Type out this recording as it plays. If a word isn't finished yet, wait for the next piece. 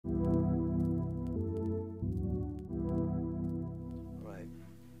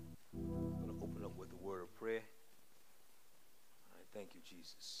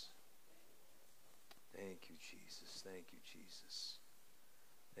Jesus. Thank you, Jesus. Thank you, Jesus.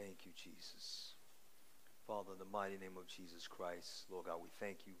 Thank you, Jesus. Father, in the mighty name of Jesus Christ, Lord God, we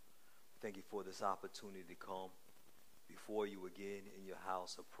thank you. Thank you for this opportunity to come before you again in your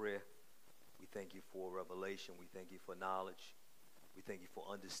house of prayer. We thank you for revelation. We thank you for knowledge. We thank you for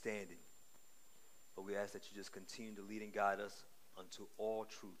understanding. But we ask that you just continue to lead and guide us unto all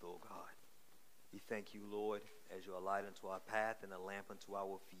truth, oh God. We thank you, Lord, as you're a light unto our path and a lamp unto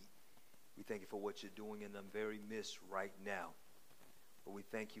our feet. We thank you for what you're doing in the very midst right now. But we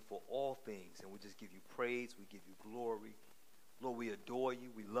thank you for all things, and we just give you praise. We give you glory. Lord, we adore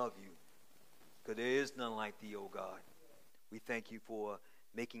you. We love you, because there is none like thee, O God. We thank you for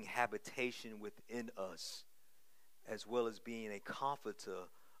making habitation within us, as well as being a comforter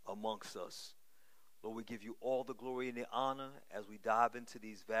amongst us. Lord, we give you all the glory and the honor as we dive into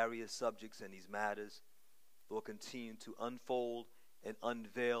these various subjects and these matters. Lord, continue to unfold and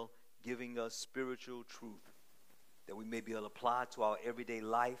unveil, giving us spiritual truth that we may be able to apply to our everyday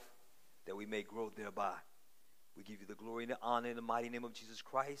life, that we may grow thereby. We give you the glory and the honor in the mighty name of Jesus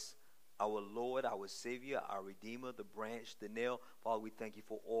Christ, our Lord, our Savior, our Redeemer, the branch, the nail. Father, we thank you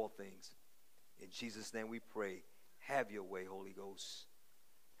for all things. In Jesus' name we pray. Have your way, Holy Ghost.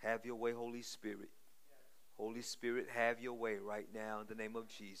 Have your way, Holy Spirit. Holy Spirit, have your way right now in the name of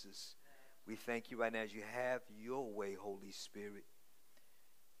Jesus. We thank you right now as you have your way, Holy Spirit.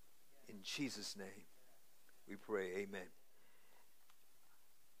 In Jesus' name we pray. Amen.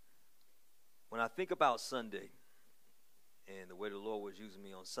 When I think about Sunday and the way the Lord was using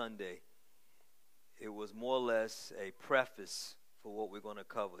me on Sunday, it was more or less a preface for what we're going to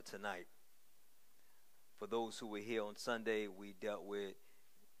cover tonight. For those who were here on Sunday, we dealt with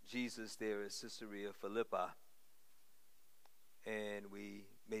Jesus there at Caesarea Philippi, and we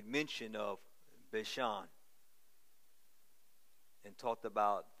made mention of Bashan and talked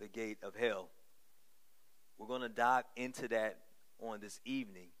about the gate of hell. We're going to dive into that on this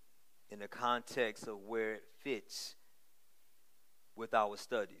evening in the context of where it fits with our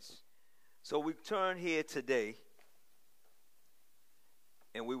studies. So we turn here today,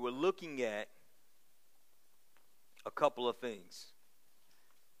 and we were looking at a couple of things.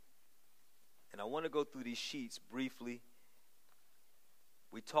 And I want to go through these sheets briefly.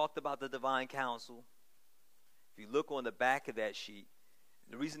 We talked about the divine counsel. If you look on the back of that sheet,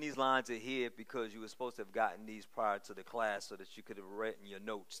 the reason these lines are here because you were supposed to have gotten these prior to the class so that you could have written your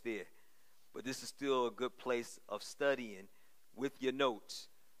notes there. But this is still a good place of studying with your notes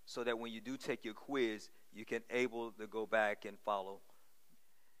so that when you do take your quiz, you can able to go back and follow.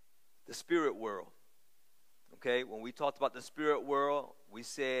 The spirit world. Okay, when we talked about the spirit world, we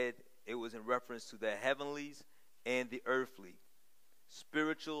said it was in reference to the heavenlies and the earthly.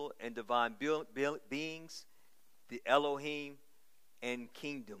 Spiritual and divine beings, the Elohim, and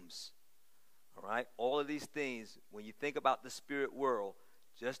kingdoms. All right? All of these things, when you think about the spirit world,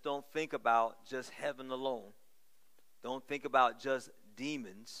 just don't think about just heaven alone. Don't think about just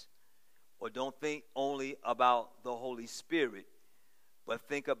demons, or don't think only about the Holy Spirit, but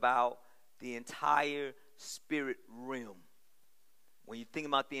think about the entire spirit realm. When you think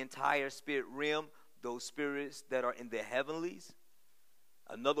about the entire spirit realm, those spirits that are in the heavenlies,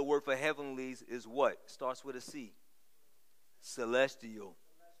 another word for heavenlies is what? Starts with a C. Celestial.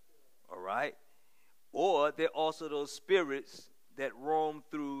 All right? Or they're also those spirits that roam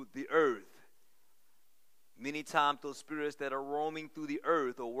through the earth. Many times those spirits that are roaming through the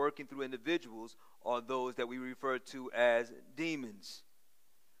earth or working through individuals are those that we refer to as demons.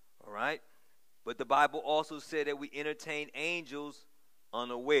 All right? But the Bible also said that we entertain angels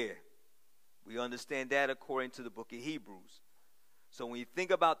unaware. We understand that according to the book of Hebrews. So when you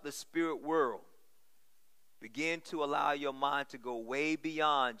think about the spirit world, begin to allow your mind to go way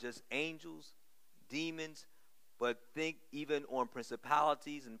beyond just angels, demons, but think even on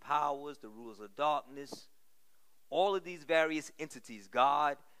principalities and powers, the rulers of darkness, all of these various entities,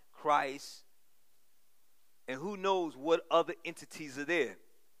 God, Christ, and who knows what other entities are there.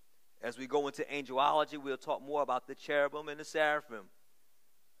 As we go into angelology, we'll talk more about the cherubim and the seraphim.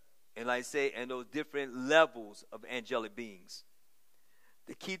 And like I say, and those different levels of angelic beings.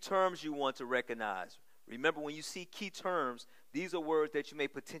 The key terms you want to recognize. Remember, when you see key terms, these are words that you may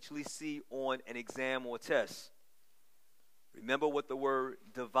potentially see on an exam or test. Remember what the word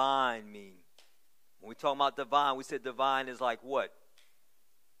divine means. When we talk about divine, we said divine is like what?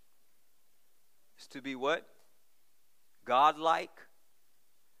 It's to be what? Godlike.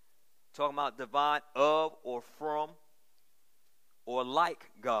 Talking about divine of or from or like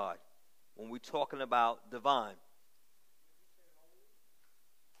God when we're talking about divine.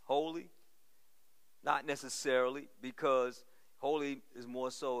 Holy? Not necessarily, because Holy is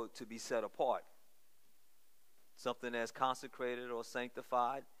more so to be set apart. Something that's consecrated or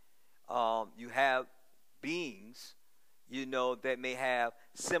sanctified. You have beings, that may have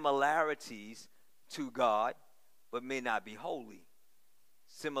similarities to God, but may not be holy.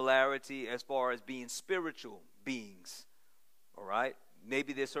 Similarity as far as being spiritual beings. All right?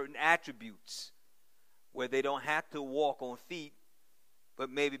 Maybe there's certain attributes where they don't have to walk on feet, but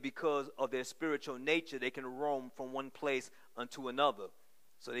maybe because of their spiritual nature, they can roam from one place unto another.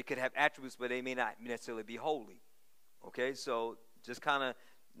 So they could have attributes, but they may not necessarily be holy. Okay, so just kind of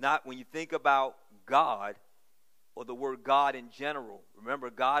not, when you think about God or the word God in general, remember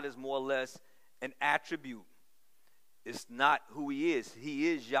God is more or less an attribute. It's not who he is. He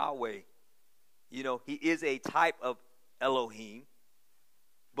is Yahweh. He is a type of Elohim,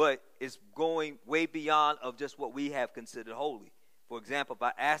 but it's going way beyond of just what we have considered holy. For example, if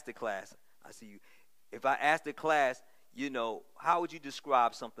I ask the class, I see you. If I ask the class, how would you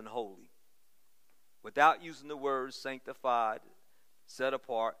describe something holy? Without using the words sanctified, set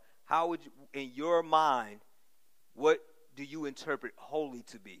apart, how would you, in your mind, what do you interpret holy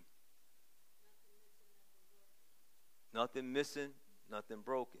to be? Nothing missing, nothing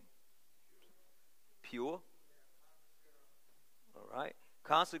broken. Pure. All right.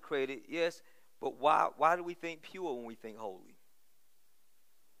 Consecrated, yes, but why do we think pure when we think holy?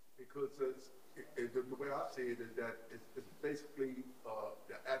 Because the way I see it is that it's basically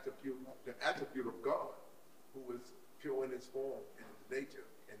the attribute of God, who is pure in his form, in his nature,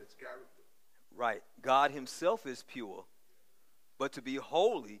 in his character. Right. God himself is pure. But to be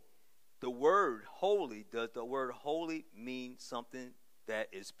holy, the word holy, does the word holy mean something that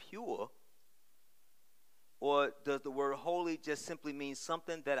is pure? Or does the word holy just simply mean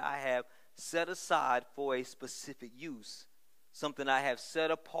something that I have set aside for a specific use? Something I have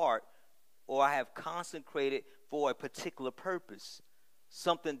set apart or I have consecrated for a particular purpose.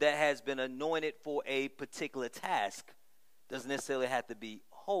 Something that has been anointed for a particular task. Doesn't necessarily have to be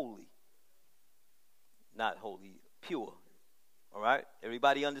holy. Not holy, pure. All right?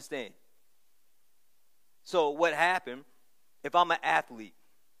 Everybody understand? So what happened if I'm an athlete?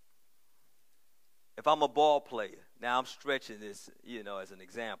 If I'm a ball player. Now I'm stretching this, as an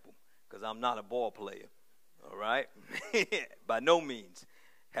example, because I'm not a ball player. All right? By no means.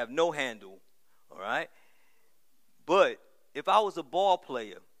 Have no handle. All right? But if I was a ball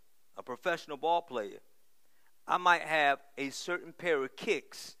player, a professional ball player, I might have a certain pair of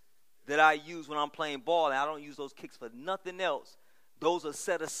kicks that I use when I'm playing ball, and I don't use those kicks for nothing else. Those are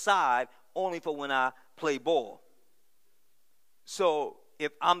set aside only for when I play ball. So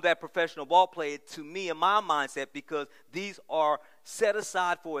if I'm that professional ball player, to me, in my mindset, because these are set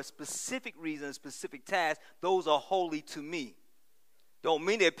aside for a specific reason, a specific task, those are holy to me. Don't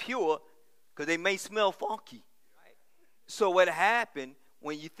mean they're pure, because they may smell funky. Right? So what happened,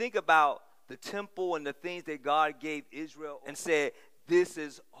 when you think about the temple and the things that God gave Israel and said, this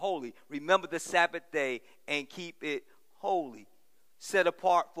is holy. Remember the Sabbath day and keep it holy. Set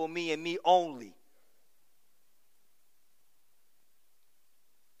apart for me and me only.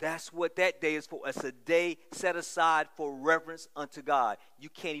 That's what that day is for. It's a day set aside for reverence unto God. You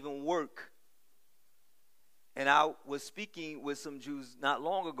can't even work. And I was speaking with some Jews not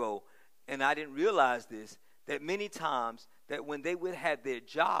long ago, and I didn't realize this, that many times that when they would have their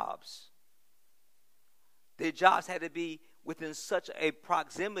jobs had to be within such a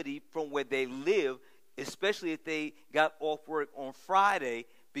proximity from where they live, especially if they got off work on Friday,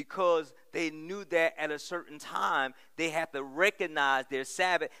 because they knew that at a certain time they have to recognize their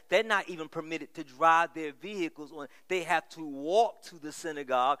Sabbath. They're not even permitted to drive their vehicles on. They have to walk to the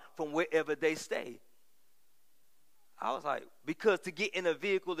synagogue from wherever they stay. I was like, because to get in a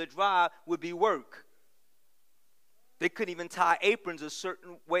vehicle to drive would be work. They couldn't even tie aprons a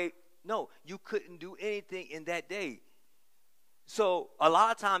certain way. No, you couldn't do anything in that day. So a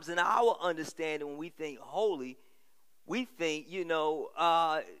lot of times in our understanding, when we think holy, we think,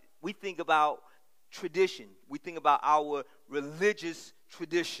 we think about tradition. We think about our religious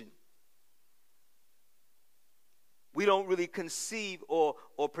tradition. We don't really conceive or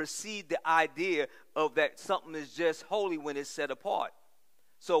perceive the idea of that something is just holy when it's set apart.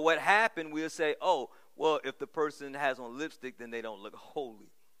 So what happened, we'll say, oh, well, if the person has on lipstick, then they don't look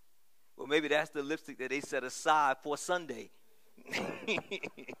holy. Well, maybe that's the lipstick that they set aside for Sunday.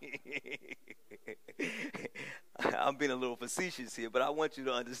 I'm being a little facetious here, but I want you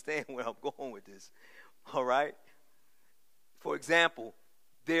to understand where I'm going with this. All right? For example,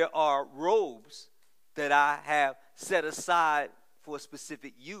 there are robes that I have set aside for a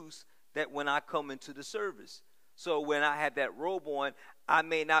specific use that when I come into the service. So when I have that robe on, I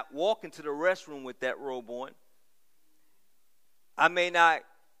may not walk into the restroom with that robe on. I may not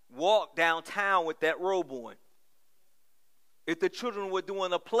walk downtown with that robe on. If the children were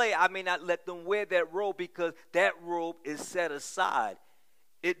doing a play, I may not let them wear that robe because that robe is set aside.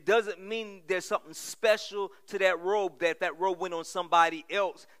 It doesn't mean there's something special to that robe, that robe went on somebody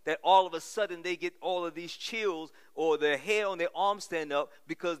else, that all of a sudden they get all of these chills or their hair on their arms stand up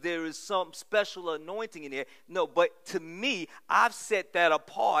because there is some special anointing in there. No, but to me, I've set that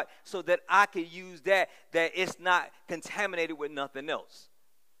apart so that I can use that it's not contaminated with nothing else.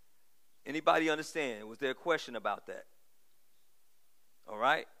 Anybody understand? Was there a question about that? All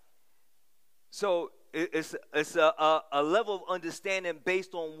right? So it's a level of understanding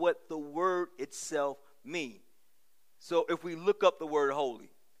based on what the word itself means. So if we look up the word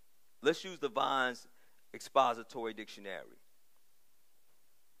holy, let's use the Vine's expository dictionary.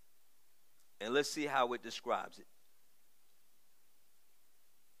 And let's see how it describes it.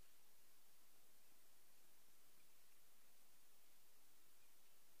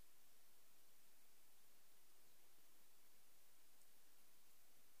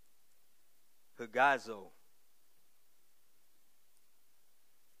 Hagazo.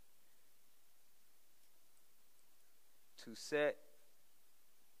 To set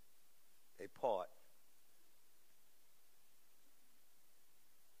apart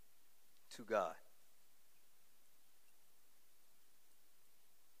to God.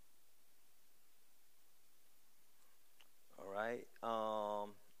 All right.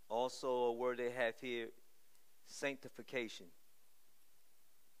 Also a word they have here, sanctification,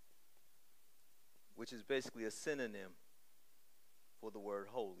 which is basically a synonym for the word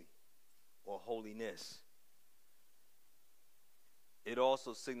holy or holiness. It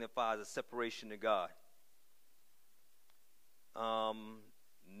also signifies a separation to God.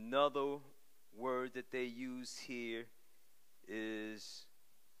 Another word that they use here is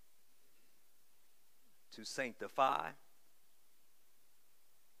to sanctify.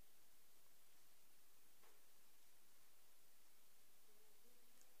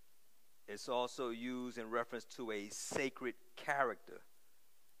 It's also used in reference to a sacred character.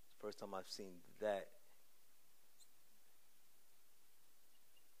 First time I've seen that.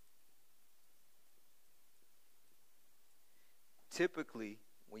 Typically,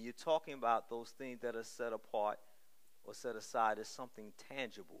 when you're talking about those things that are set apart or set aside as something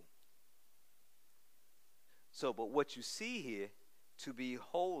tangible. So, but what you see here, to be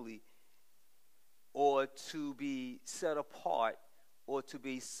holy or to be set apart or to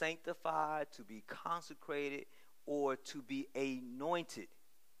be sanctified, to be consecrated, or to be anointed,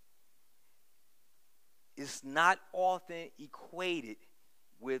 is not often equated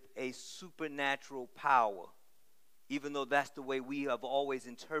with a supernatural power, even though that's the way we have always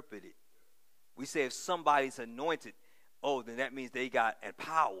interpreted. We say if somebody's anointed, oh, then that means they got a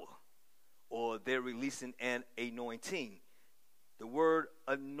power, or they're releasing an anointing. The word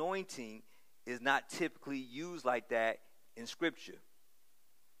anointing is not typically used like that in Scripture.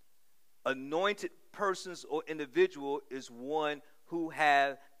 Anointed persons or individual is one who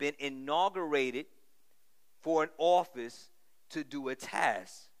have been inaugurated for an office to do a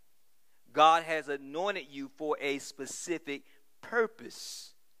task. God has anointed you for a specific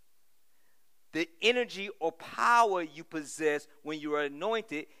purpose. The energy or power you possess when you are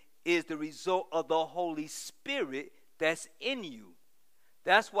anointed is the result of the Holy Spirit that's in you.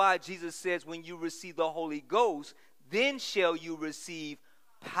 That's why Jesus says when you receive the Holy Ghost, then shall you receive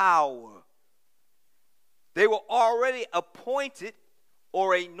power. They were already appointed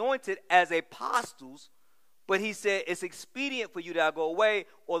or anointed as apostles, but he said it's expedient for you that I go away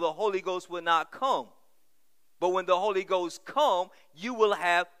or the Holy Ghost will not come. But when the Holy Ghost come, you will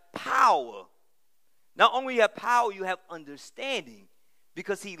have power. Not only you have power, you have understanding,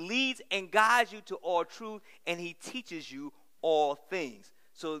 because he leads and guides you to all truth and he teaches you all things.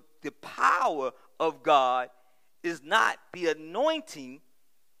 So the power of God is not the anointing,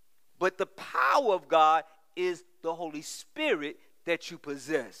 but the power of God is the Holy Spirit that you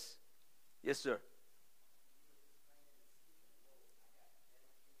possess. Yes, sir.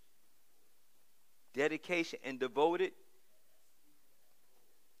 Dedication and devoted.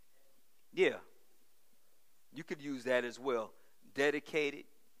 Yeah. You could use that as well. Dedicated.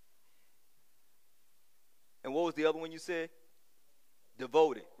 And what was the other one you said?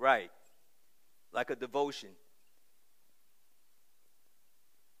 Devoted, right. Like a devotion.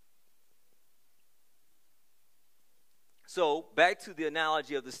 So, back to the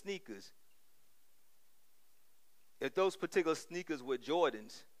analogy of the sneakers. If those particular sneakers were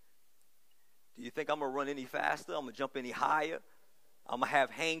Jordans, do you think I'm going to run any faster? I'm going to jump any higher? I'm going to have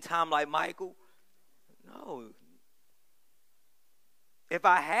hang time like Michael? No. If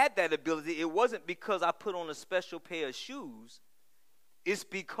I had that ability, it wasn't because I put on a special pair of shoes. It's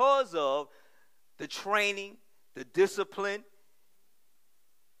because of the training, the discipline,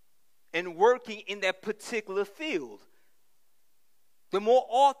 and working in that particular field. The more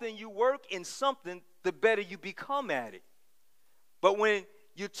often you work in something, the better you become at it. But when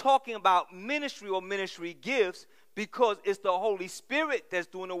you're talking about ministry or ministry gifts, because it's the Holy Spirit that's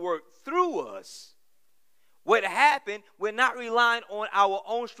doing the work through us, what happened, we're not relying on our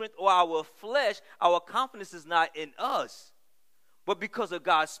own strength or our flesh. Our confidence is not in us. But because of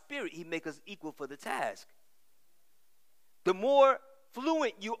God's Spirit, he makes us equal for the task. The more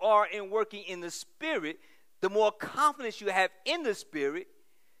fluent you are in working in the Spirit, the more confidence you have in the Spirit,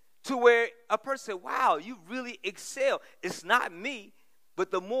 to where a person says, wow, you really excel. It's not me, but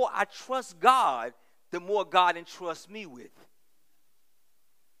the more I trust God, the more God entrusts me with.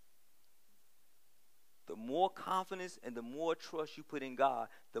 The more confidence and the more trust you put in God,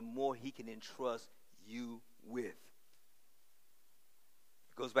 the more he can entrust you with. It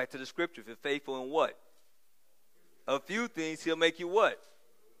goes back to the scripture. If you're faithful in what? A few things, he'll make you what?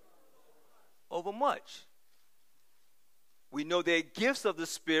 Over much. We know they're gifts of the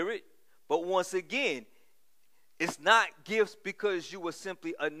Spirit, but once again, it's not gifts because you were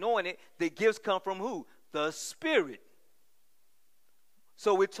simply anointed. The gifts come from who? The Spirit.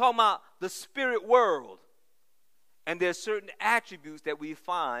 So we're talking about the spirit world. And there's certain attributes that we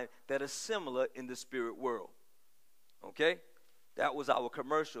find that are similar in the spirit world. Okay? That was our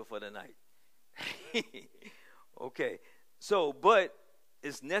commercial for the night. Okay. So, but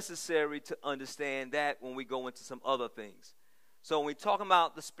it's necessary to understand that when we go into some other things. So when we talk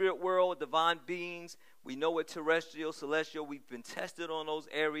about the spirit world, divine beings, we know what terrestrial, celestial, we've been tested on those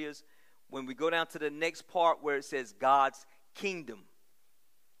areas. When we go down to the next part where it says God's kingdom,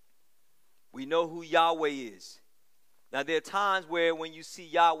 we know who Yahweh is. Now, there are times where when you see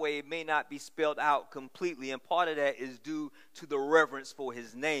Yahweh, it may not be spelled out completely, and part of that is due to the reverence for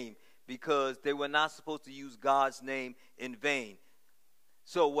his name, because they were not supposed to use God's name in vain.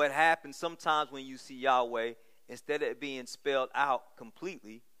 So what happens sometimes when you see Yahweh, instead of it being spelled out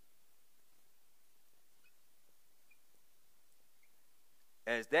completely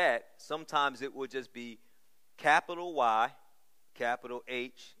as that, sometimes it will just be capital Y, capital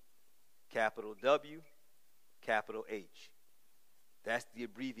H, capital W, capital H. That's the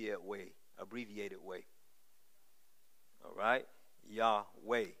abbreviated way. All right?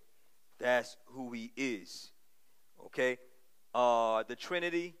 Yahweh. That's who he is. Okay? The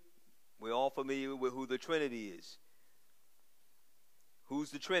Trinity, we're all familiar with who the Trinity is.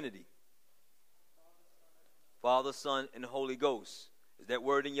 Who's the Trinity? Father, Son, and Holy Ghost. Is that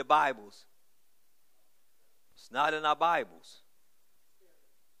word in your Bibles? It's not in our Bibles.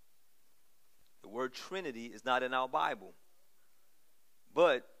 The word Trinity is not in our Bible.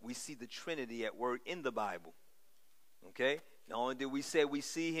 But we see the Trinity at work in the Bible. Okay? Not only did we say we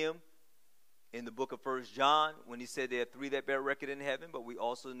see him in the book of 1 John when he said there are three that bear record in heaven, but we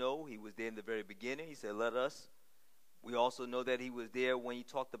also know he was there in the very beginning. He said, let us. We also know that he was there when he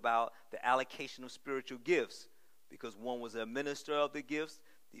talked about the allocation of spiritual gifts, because one was a minister of the gifts,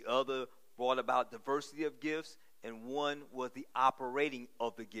 the other brought about diversity of gifts, and one was the operating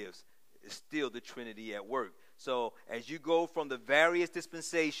of the gifts. It's still the Trinity at work. So as you go from the various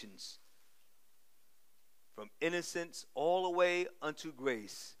dispensations, from innocence all the way unto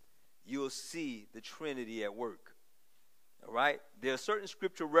grace, you'll see the Trinity at work. All right? There are certain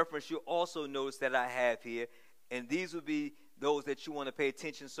scripture references you'll also notice that I have here, and these will be those that you want to pay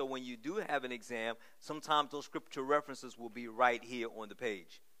attention. So when you do have an exam, sometimes those scripture references will be right here on the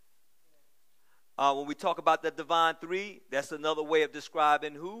page. When we talk about the divine three, that's another way of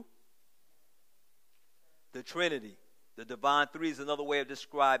describing who? The Trinity. The divine three is another way of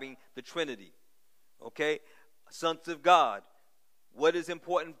describing the Trinity. Okay? Sons of God. What is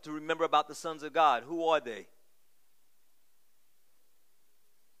important to remember about the sons of God? Who are they?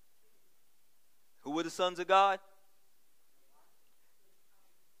 Who are the sons of God?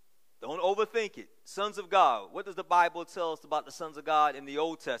 Don't overthink it. Sons of God. What does the Bible tell us about the sons of God in the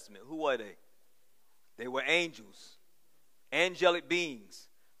Old Testament? Who are they? They were angels, angelic beings.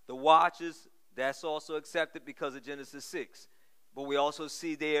 The watchers, that's also accepted because of Genesis 6. But we also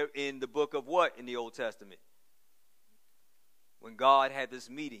see there in the book of what in the Old Testament? When God had this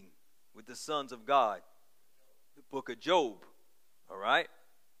meeting with the sons of God, the book of Job, all right?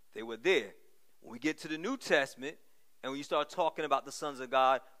 They were there. When we get to the New Testament, and when you start talking about the sons of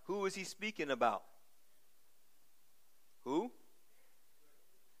God, who is he speaking about? Who?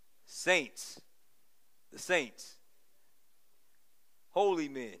 Saints. The saints. Holy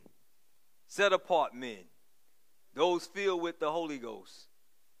men. Set apart men. Those filled with the Holy Ghost.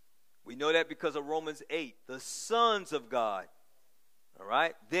 We know that because of Romans 8. The sons of God. All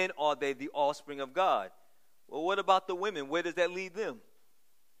right? Then are they the offspring of God. Well, what about the women? Where does that leave them?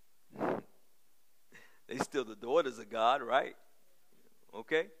 They still the daughters of God, right?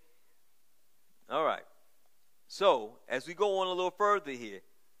 Okay? All right. So, as we go on a little further here,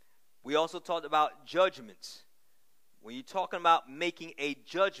 we also talked about judgments. When you're talking about making a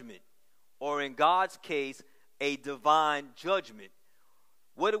judgment, or in God's case, a divine judgment,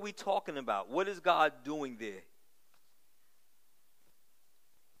 what are we talking about? What is God doing there?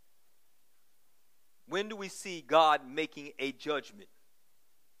 When do we see God making a judgment?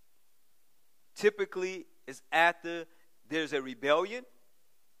 Typically, it's after there's a rebellion.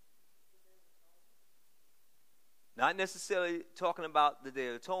 Not necessarily talking about the Day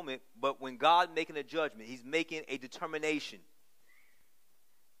of Atonement, but when God making a judgment, he's making a determination.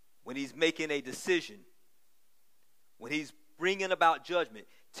 When he's making a decision. When he's bringing about judgment.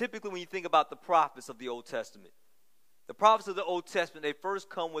 Typically, when you think about the prophets of the Old Testament, the prophets of the Old Testament, they first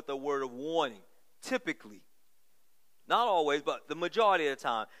come with a word of warning. Typically. Not always, but the majority of the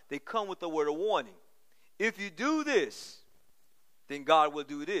time, they come with a word of warning. If you do this, then God will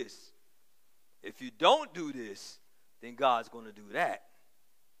do this. If you don't do this, then God's going to do that.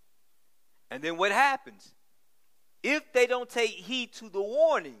 And then what happens? If they don't take heed to the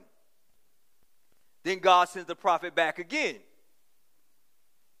warning, then God sends the prophet back again.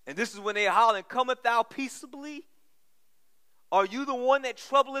 And this is when they're hollering, "Cometh thou peaceably? Are you the one that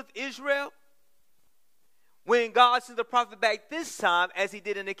troubleth Israel?" When God sends the prophet back this time, as he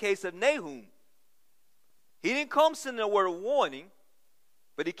did in the case of Nahum, he didn't come sending a word of warning,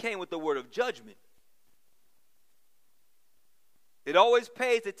 but he came with the word of judgment. It always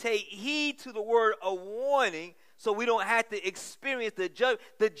pays to take heed to the word of warning so we don't have to experience the judgment.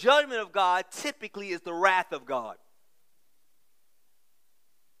 The judgment of God typically is the wrath of God.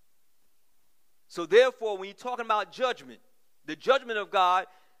 So therefore, when you're talking about judgment, the judgment of God,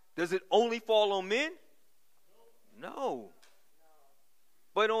 does it only fall on men? No.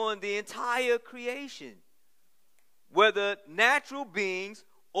 But on the entire creation, whether natural beings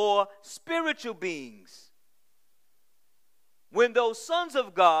or spiritual beings. When those sons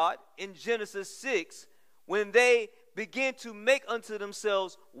of God in Genesis 6, when they begin to make unto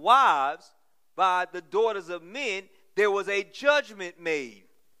themselves wives by the daughters of men, there was a judgment made.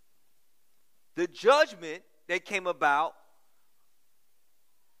 The judgment that came about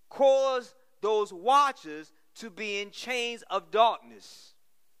caused those watchers to be in chains of darkness.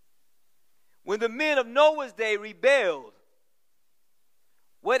 When the men of Noah's day rebelled,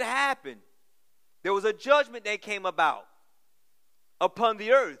 what happened? There was a judgment that came about upon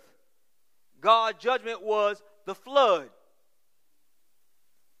the earth. God's judgment was the flood.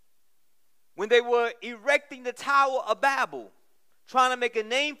 When they were erecting the Tower of Babel, trying to make a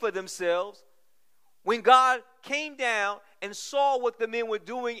name for themselves, when God came down and saw what the men were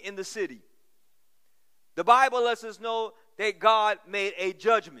doing in the city, the Bible lets us know that God made a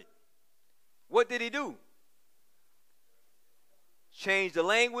judgment. What did he do? Changed the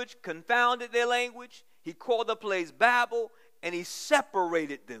language, confounded their language. He called the place Babel, and he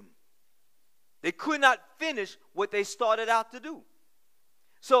separated them. They could not finish what they started out to do.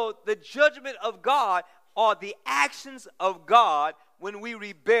 So the judgment of God are the actions of God when we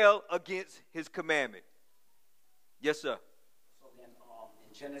rebel against his commandment. Yes, sir. So then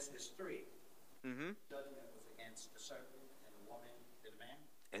in Genesis 3, judgment was against the serpent and the woman and the man?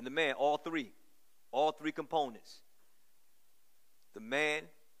 And the man, all three. All three components. The man,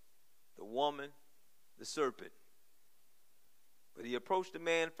 the woman, the serpent. But he approached the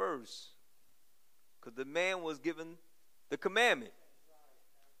man first, because the man was given the commandment.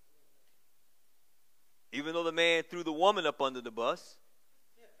 Even though the man threw the woman up under the bus.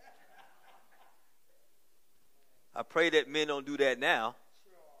 I pray that men don't do that now.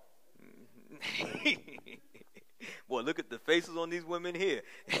 Boy, look at the faces on these women here.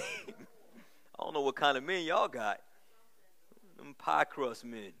 I don't know what kind of men y'all got. Them pie crust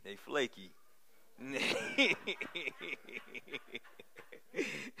men, they flaky.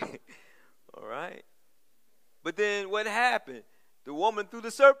 All right. But then what happened? The woman threw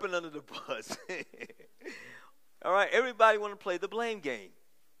the serpent under the bus. All right, everybody want to play the blame game.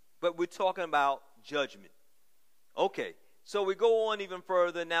 But we're talking about judgment. Okay, so we go on even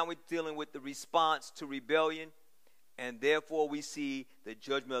further. Now we're dealing with the response to rebellion. And therefore we see the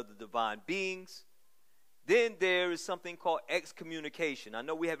judgment of the divine beings. Then there is something called excommunication. I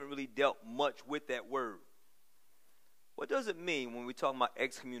know we haven't really dealt much with that word. What does it mean when we're talking about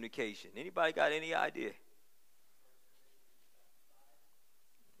excommunication? Anybody got any idea?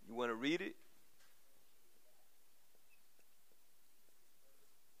 You want to read it?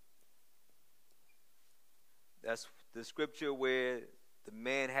 That's the scripture where the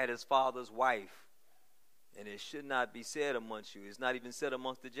man had his father's wife, and it should not be said amongst you. It's not even said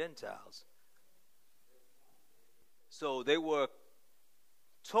amongst the Gentiles. So they were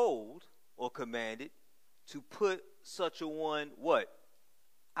told or commanded to put such a one, what?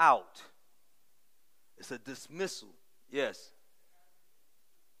 Out. It's a dismissal. Yes.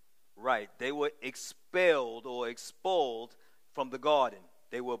 Right. They were expelled or expelled from the garden.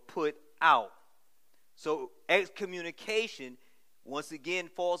 They were put out. So excommunication, once again,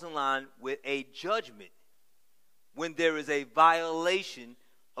 falls in line with a judgment when there is a violation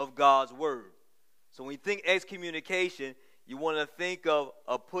of God's word. So when you think excommunication, you want to think of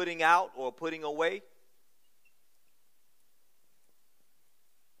a putting out or putting away.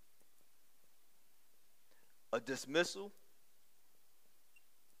 A dismissal.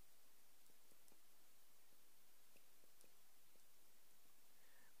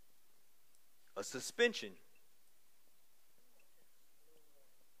 A suspension.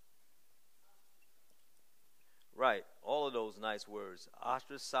 Right, all of those nice words.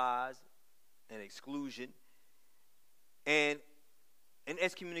 Ostracize and exclusion. And an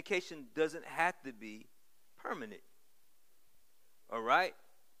excommunication doesn't have to be permanent. All right?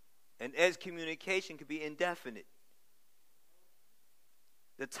 An excommunication could be indefinite.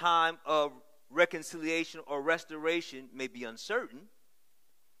 The time of reconciliation or restoration may be uncertain,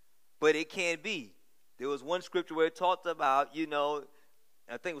 but it can be. There was one scripture where it talked about,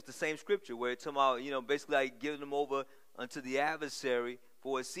 I think it was the same scripture where it talked about, basically like giving them over unto the adversary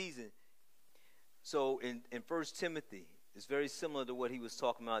for a season. So in 1 Timothy, it's very similar to what he was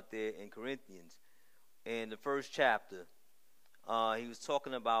talking about there in Corinthians. In the first chapter, he was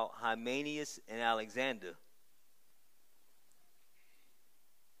talking about Hymenaeus and Alexander.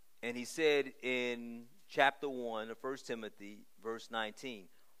 And he said in chapter 1 of 1 Timothy, verse 19,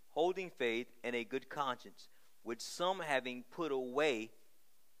 holding faith and a good conscience, which some having put away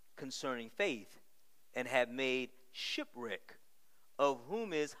concerning faith, and have made shipwreck, of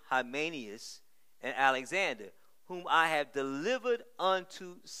whom is Hymenaeus and Alexander, whom I have delivered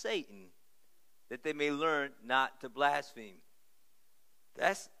unto Satan, that they may learn not to blaspheme.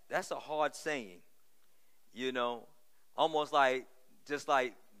 That's a hard saying, almost like, just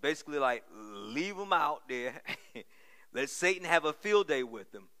like, basically like, leave them out there. Let Satan have a field day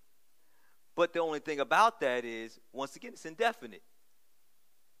with them. But the only thing about that is, once again, it's indefinite.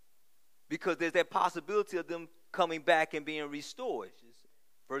 Because there's that possibility of them coming back and being restored.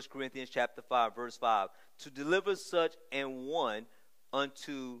 1 Corinthians chapter 5, verse 5. To deliver such an one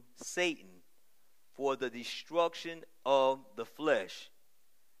unto Satan for the destruction of the flesh,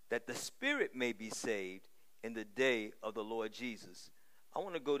 that the spirit may be saved in the day of the Lord Jesus. I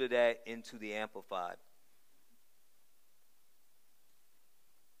want to go to that into the Amplified.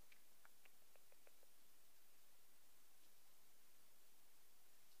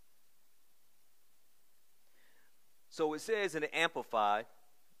 So it says in the Amplified,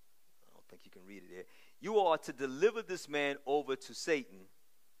 I don't think you can read it there, you are to deliver this man over to Satan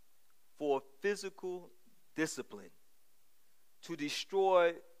for physical discipline, to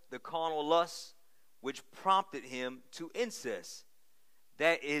destroy the carnal lusts which prompted him to incest,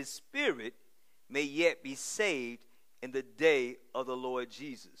 that his spirit may yet be saved in the day of the Lord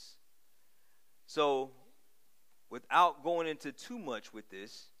Jesus. So, without going into too much with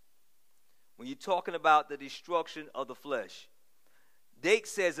this, when you're talking about the destruction of the flesh, Dake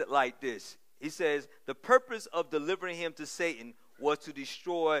says it like this. He says, the purpose of delivering him to Satan was to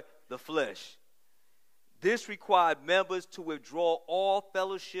destroy the flesh. This required members to withdraw all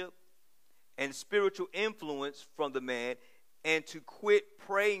fellowship and spiritual influence from the man and to quit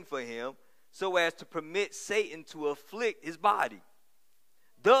praying for him so as to permit Satan to afflict his body,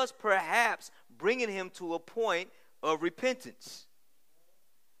 thus perhaps bringing him to a point of repentance,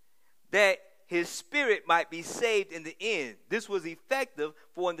 that his spirit might be saved in the end. This was effective,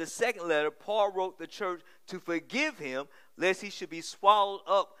 for in the second letter, Paul wrote the church to forgive him, lest he should be swallowed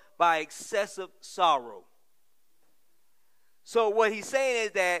up by excessive sorrow. So what he's saying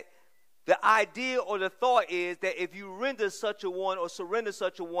is that the idea or the thought is that if you render such a one or surrender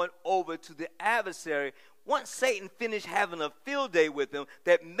such a one over to the adversary, once Satan finished having a field day with them,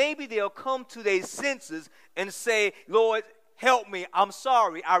 that maybe they'll come to their senses and say, Lord, help me. I'm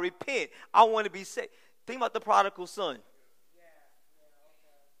sorry. I repent. I want to be saved. Think about the prodigal son.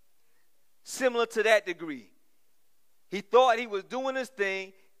 Similar to that degree. He thought he was doing his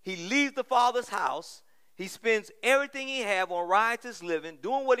thing. He leaves the father's house. He spends everything he have on riotous living,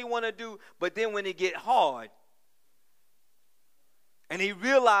 doing what he want to do. But then when it get hard, and he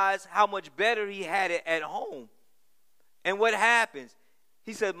realized how much better he had it at home. And what happens?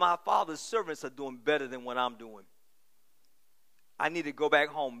 He said, my father's servants are doing better than what I'm doing. I need to go back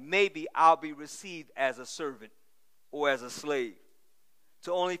home. Maybe I'll be received as a servant or as a slave.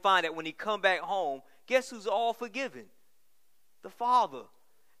 To only find that when he come back home, guess who's all forgiven? The Father.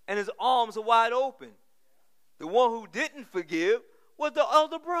 And his arms are wide open. The one who didn't forgive was the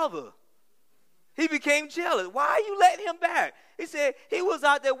other brother. He became jealous. Why are you letting him back? He said he was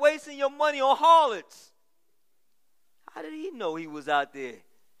out there wasting your money on harlots. How did he know he was out there?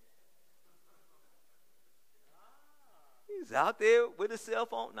 He's out there with a cell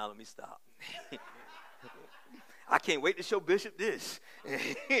phone. Now let me stop. I can't wait to show Bishop this.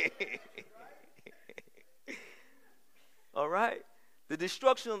 All right? The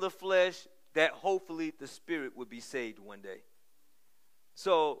destruction of the flesh, that hopefully the spirit would be saved one day.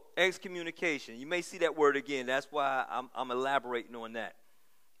 So, excommunication. You may see that word again. That's why I'm elaborating on that.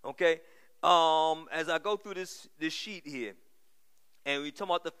 Okay? As I go through this sheet here, and we talk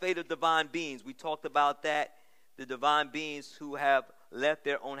about the fate of divine beings, we talked about that. The divine beings who have left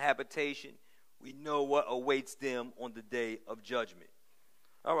their own habitation, we know what awaits them on the day of judgment.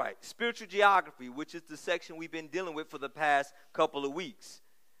 All right, spiritual geography, which is the section we've been dealing with for the past couple of weeks,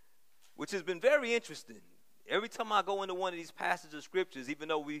 which has been very interesting. Every time I go into one of these passages of scriptures, even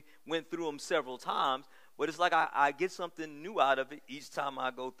though we went through them several times, but it's like I get something new out of it each time I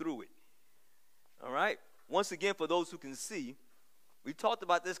go through it. All right? Once again, for those who can see, we talked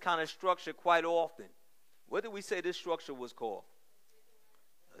about this kind of structure quite often. What did we say this structure was called?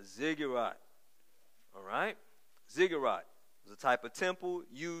 A ziggurat. All right? Ziggurat was a type of temple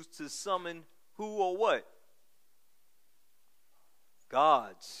used to summon who or what?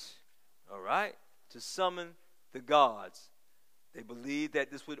 Gods. All right? To summon the gods. They believed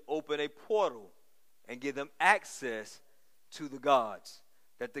that this would open a portal and give them access to the gods.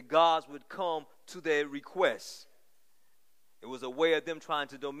 That the gods would come to their requests. It was a way of them trying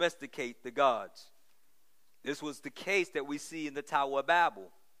to domesticate the gods. This was the case that we see in the Tower of Babel.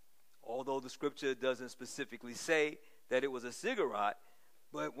 Although the scripture doesn't specifically say that it was a ziggurat,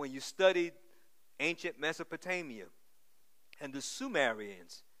 but when you studied ancient Mesopotamia and the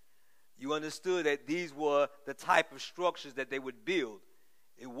Sumerians, you understood that these were the type of structures that they would build.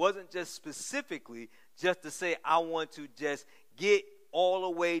 It wasn't just specifically just to say, I want to just get all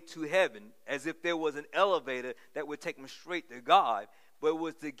the way to heaven, as if there was an elevator that would take them straight to God, but it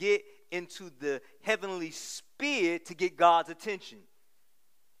was to get into the heavenly sphere to get God's attention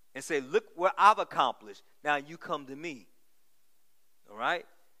and say, look what I've accomplished. Now you come to me. All right?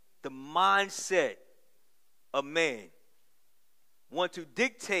 The mindset of man want to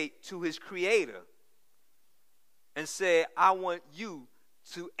dictate to his creator and say, I want you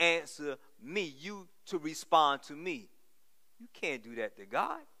to answer me, you to respond to me. You can't do that to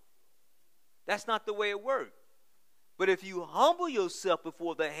God. That's not the way it works. But if you humble yourself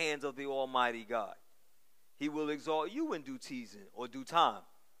before the hands of the Almighty God, he will exalt you in due season or due time.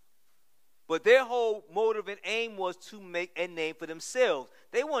 But their whole motive and aim was to make a name for themselves.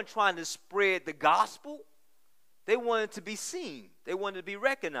 They weren't trying to spread the gospel. They wanted to be seen. They wanted to be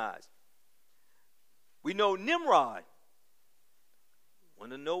recognized. We know Nimrod,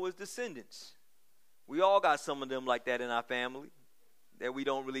 one of Noah's descendants. We all got some of them like that in our family that we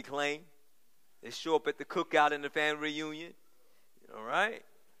don't really claim. They show up at the cookout in the family reunion. All right?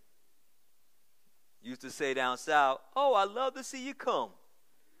 Used to say down south, oh, I love to see you come,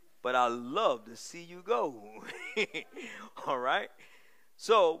 but I love to see you go. All right?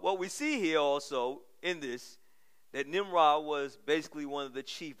 So what we see here also in this, that Nimrod was basically one of the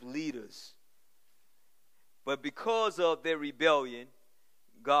chief leaders. But because of their rebellion,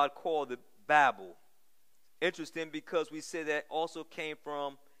 God called it Babel. Interesting, because we say that also came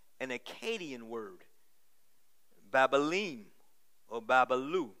from an Akkadian word, Babalim or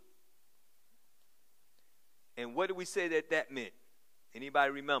Babalu. And what did we say that meant?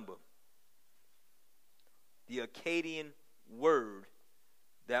 Anybody remember? The Akkadian word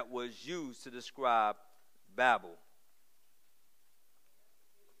that was used to describe Babel.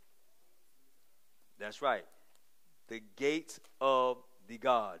 That's right. The gates of the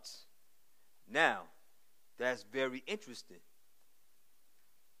gods. Now, that's very interesting.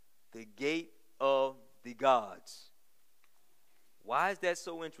 The gate of the gods. Why is that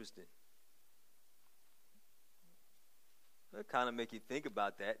so interesting? That kind of make you think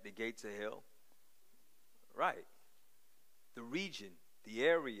about that, the gates of hell. Right. The region, the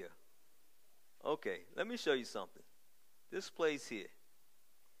area. Okay, let me show you something. This place here.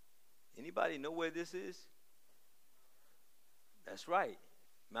 Anybody know where this is? That's right,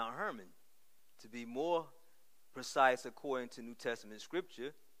 Mount Hermon. To be more precise according to New Testament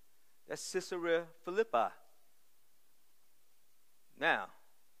scripture, that's Caesarea Philippi. Now,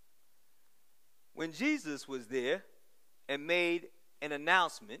 when Jesus was there and made an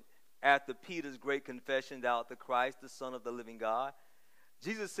announcement after Peter's great confession, thou art the Christ, the Son of the living God.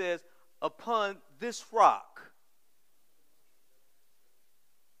 Jesus says, upon this rock.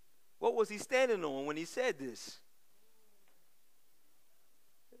 What was he standing on when he said this?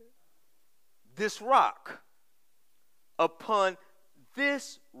 This rock. Upon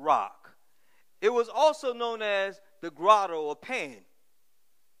this rock. It was also known as the Grotto of Pan.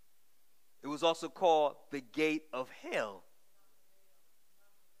 It was also called the Gate of Hell.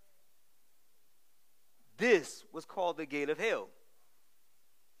 This was called the Gate of Hell.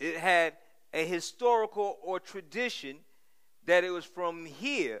 It had a historical or tradition that it was from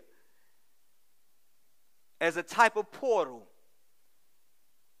here as a type of portal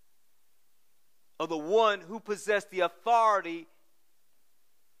of the one who possessed the authority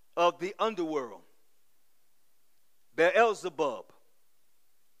of the underworld, Beelzebub,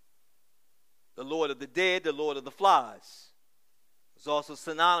 the Lord of the dead, the Lord of the flies. It's also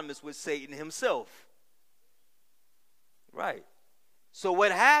synonymous with Satan himself. Right. So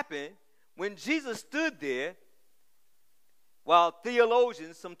what happened when Jesus stood there, while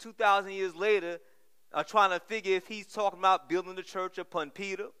theologians some 2,000 years later are trying to figure if he's talking about building the church upon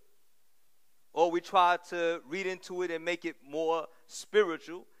Peter, or we try to read into it and make it more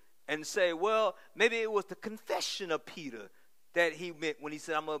spiritual and say, well, maybe it was the confession of Peter that he meant when he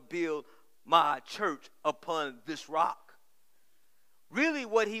said, I'm going to build my church upon this rock. Really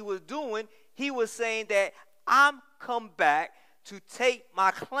what he was doing, he was saying that I'm come back to take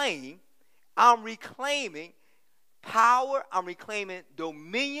my claim. I'm reclaiming power. I'm reclaiming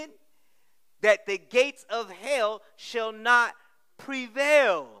dominion, that the gates of hell shall not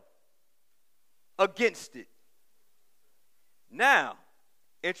prevail against it. Now,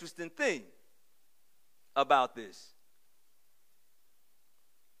 interesting thing about this.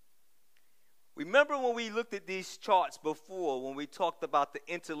 Remember when we looked at these charts before, when we talked about the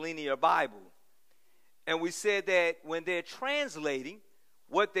interlinear Bible, and we said that when they're translating,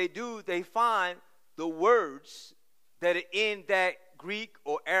 what they do, they find the words that are in that Greek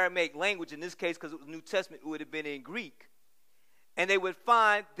or Aramaic language. In this case, because it was New Testament, it would have been in Greek. And they would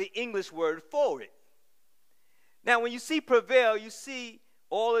find the English word for it. Now, when you see prevail, you see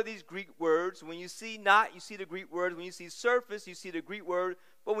all of these Greek words. When you see not, you see the Greek words. When you see surface, you see the Greek word.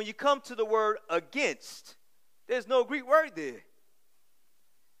 But when you come to the word against, there's no Greek word there.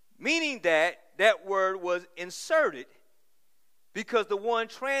 Meaning that that word was inserted because the one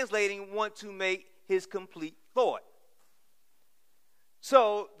translating want to make his complete thought.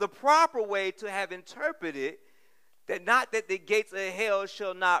 So the proper way to have interpreted that not that the gates of hell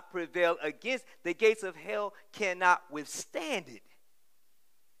shall not prevail against, the gates of hell cannot withstand it.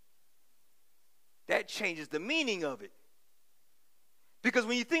 That changes the meaning of it. Because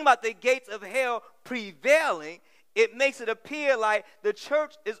when you think about the gates of hell prevailing, it makes it appear like the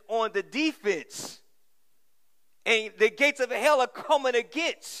church is on the defense. And the gates of hell are coming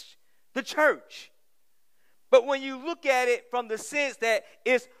against the church. But when you look at it from the sense that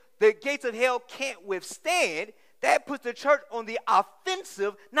it's the gates of hell can't withstand, that puts the church on the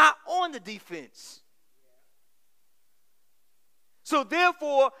offensive, not on the defense. So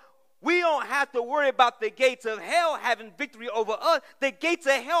therefore, we don't have to worry about the gates of hell having victory over us. The gates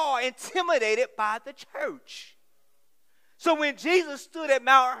of hell are intimidated by the church. So when Jesus stood at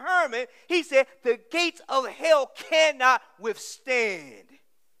Mount Hermon, he said, the gates of hell cannot withstand.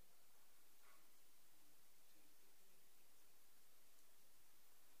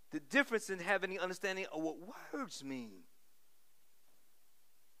 The difference in having an understanding of what words mean.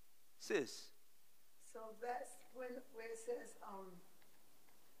 Sis. So that's where it says,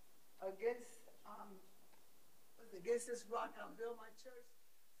 against this rock I'll build my church.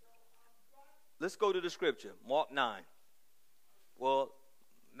 Let's go to the scripture, Mark 9. Well,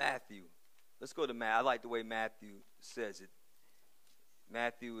 Matthew. Let's go to Matthew. I like the way Matthew says it.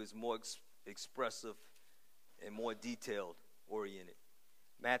 Matthew is more expressive and more detailed oriented.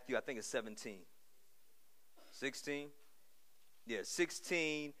 Matthew, I think it's 17. 16? Yeah,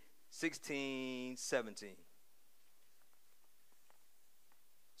 16, 17.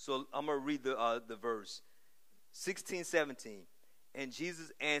 So I'm going to read the verse. 16, 17. And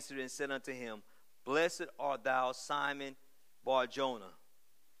Jesus answered and said unto him, Blessed art thou, Simon Bar-Jonah,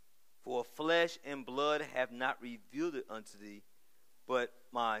 for flesh and blood have not revealed it unto thee, but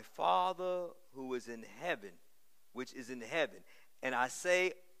my Father who is in heaven, which is in heaven. And I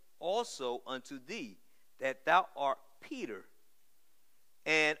say also unto thee that thou art Peter,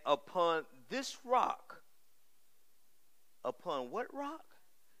 and upon this rock, upon what rock?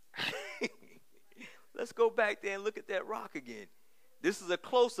 Let's go back there and look at that rock again. This is a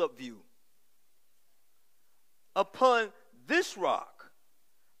close-up view. Upon this rock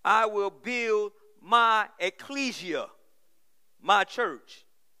I will build my ecclesia, my church,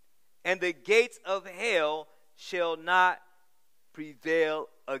 and the gates of hell shall not prevail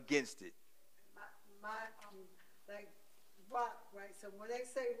against it. Like rock, right? So when they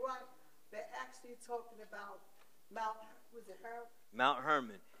say rock, they're actually talking about Mount, was it Mount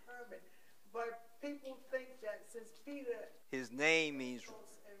Hermon. Hermon. But people think that since Peter, his name means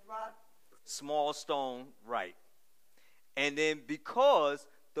rock, small stone, right. And then because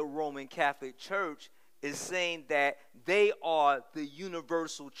the Roman Catholic Church is saying that they are the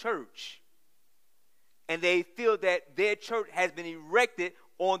universal church, and they feel that their church has been erected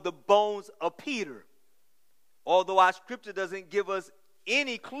on the bones of Peter. Although our scripture doesn't give us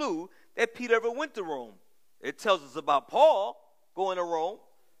any clue that Peter ever went to Rome. It tells us about Paul going to Rome,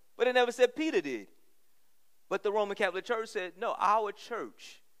 but it never said Peter did. But the Roman Catholic Church said, no, our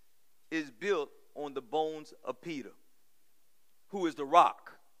church is built on the bones of Peter, who is the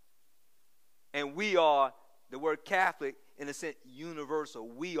rock. And we are, the word Catholic, in a sense, universal.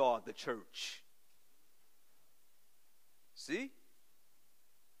 We are the church. See?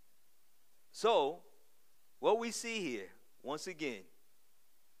 So, what we see here, once again,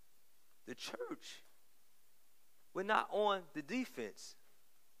 the church, we're not on the defense,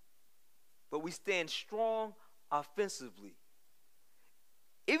 but we stand strong offensively.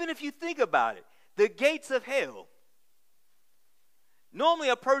 Even if you think about it, the gates of hell. Normally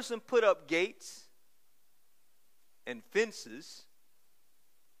a person put up gates and fences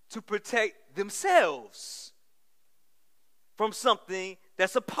to protect themselves from something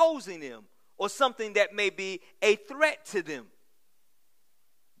that's opposing them or something that may be a threat to them.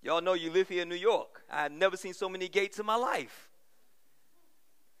 Y'all know you live here in New York. I've never seen so many gates in my life.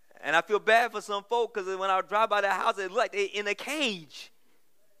 And I feel bad for some folk because when I drive by their house, it looks like they're in a cage.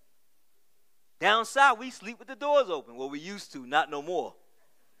 Down south, we sleep with the doors open. Well, we used to, not no more.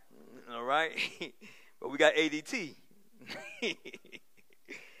 All right? But we got ADT.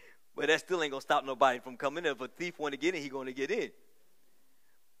 But that still ain't going to stop nobody from coming in. If a thief want to get in, he's going to get in.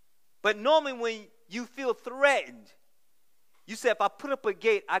 But normally when you feel threatened, you say, if I put up a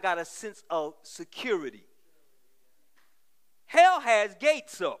gate, I got a sense of security. Hell has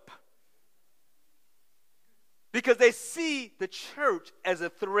gates up because they see the church as a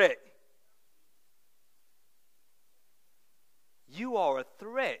threat. You are a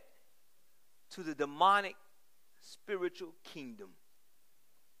threat to the demonic spiritual kingdom.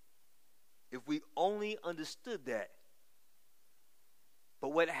 If we only understood that. But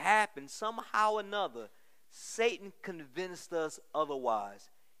what happened, somehow or another, Satan convinced us otherwise.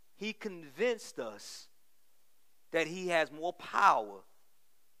 He convinced us that he has more power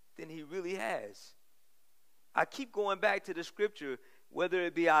than he really has. I keep going back to the scripture, whether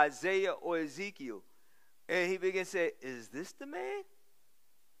it be Isaiah or Ezekiel, and he began to say, is this the man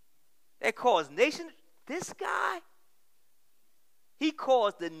that caused nations? This guy? He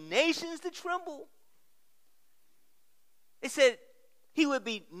caused the nations to tremble. It said he would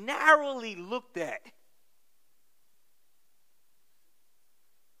be narrowly looked at.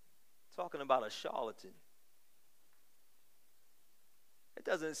 Talking about a charlatan. It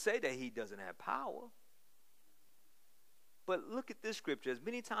doesn't say that he doesn't have power. But look at this scripture. As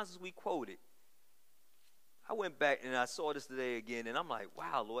many times as we quote it, I went back and I saw this today again, and I'm like,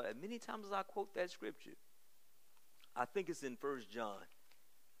 wow, Lord, as many times as I quote that scripture, I think it's in 1 John.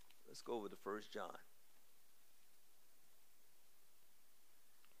 Let's go over to 1 John.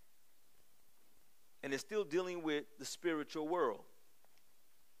 And it's still dealing with the spiritual world.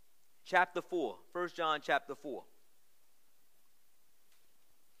 Chapter 4, 1 John chapter 4.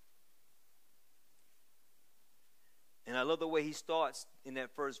 And I love the way he starts in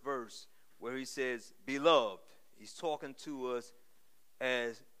that first verse where he says, beloved. He's talking to us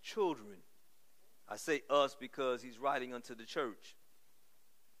as children. I say us because he's writing unto the church,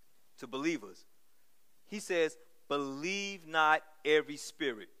 to believers. He says, believe not every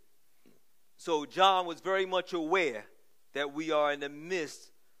spirit. So John was very much aware that we are in the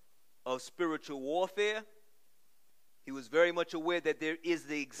midst of spiritual warfare. He was very much aware that there is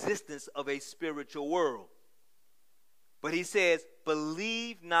the existence of a spiritual world. But he says,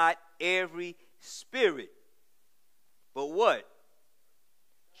 believe not every spirit. But what?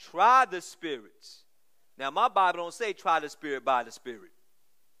 Try the spirits. Now, my Bible don't say try the spirit by the spirit.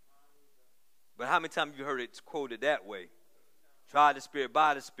 But how many times have you heard it quoted that way? Try the spirit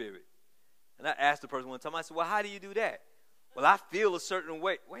by the spirit. And I asked the person one time, I said, well, how do you do that? Well, I feel a certain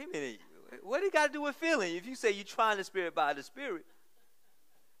way. Wait a minute. What do you got to do with feeling if you say you're trying the spirit by the spirit?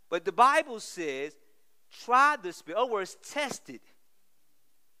 But the Bible says, try the spirit. In other words, test it.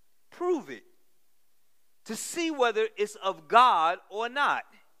 Prove it. to see whether it's of God or not.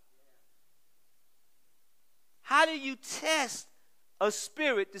 How do you test a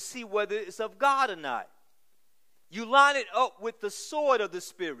spirit to see whether it's of God or not? You line it up with the sword of the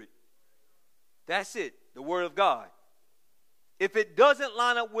Spirit. That's it, the Word of God. If it doesn't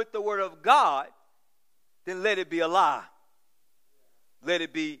line up with the Word of God, then let it be a lie. Let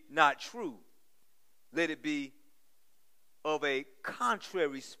it be not true. Let it be of a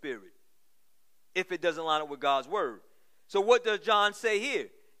contrary spirit if it doesn't line up with God's Word. So what does John say here?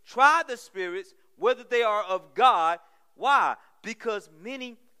 Try the spirits, whether they are of God. Why? Because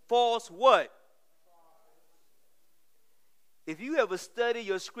many false what? If you ever study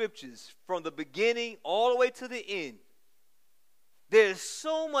your scriptures from the beginning all the way to the end, there's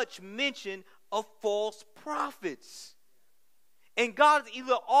so much mention of false prophets. And God is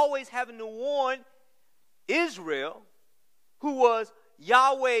either always having to warn Israel, who was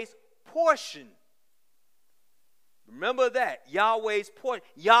Yahweh's portion. Remember that, Yahweh's portion,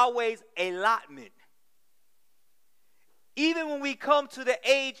 Yahweh's allotment. Even when we come to the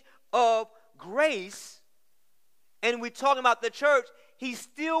age of grace, and we're talking about the church, he's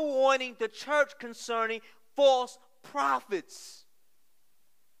still warning the church concerning false prophets.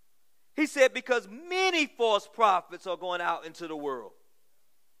 He said, because many false prophets are going out into the world.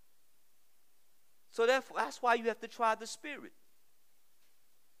 So that's why you have to try the Spirit.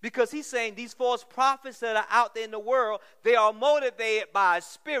 Because he's saying these false prophets that are out there in the world, they are motivated by a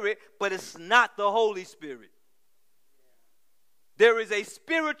spirit, but it's not the Holy Spirit. There is a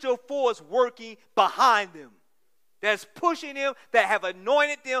spiritual force working behind them that's pushing them, that have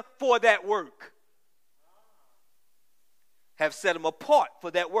anointed them for that work. Have set them apart for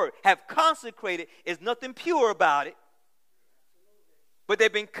that work. Have consecrated. There's nothing pure about it. But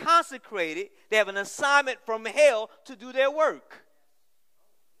they've been consecrated. They have an assignment from hell to do their work.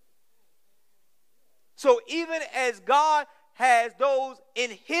 So even as God has those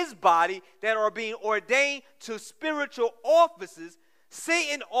in his body that are being ordained to spiritual offices,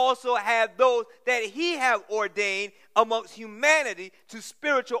 Satan also have those that he have ordained amongst humanity to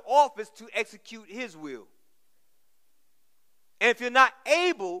spiritual office to execute his will. And if you're not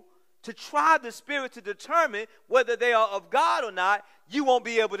able to try the Spirit to determine whether they are of God or not, you won't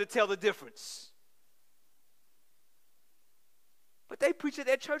be able to tell the difference. But they preach at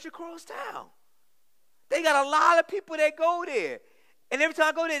that church across town. They got a lot of people that go there. And every time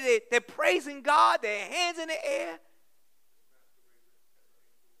I go there, they're praising God, their hands in the air.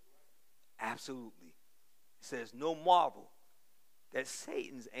 Absolutely. It says, no marvel that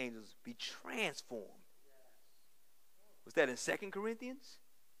Satan's angels be transformed. Was that in 2 Corinthians?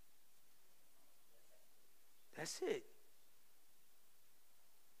 That's it.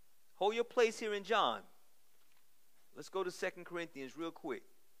 Hold your place here in John. Let's go to 2 Corinthians real quick,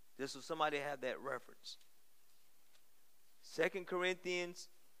 just so somebody have that reference. 2 Corinthians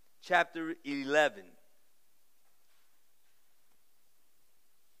chapter 11.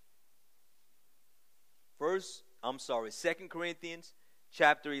 First, 2 Corinthians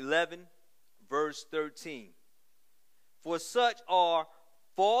chapter 11, verse 13. For such are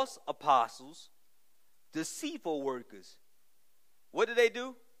false apostles, deceitful workers. What do they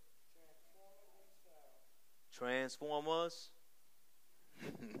do? Transform us.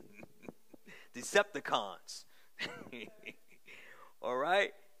 Decepticons. All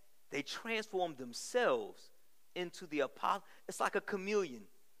right? They transform themselves into the apostle. It's like a chameleon.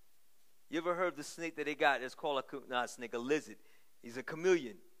 You ever heard of the snake that they got? It's called a lizard. He's a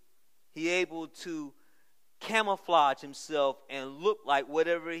chameleon. He able to camouflage himself and look like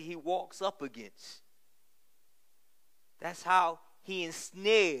whatever he walks up against. That's how he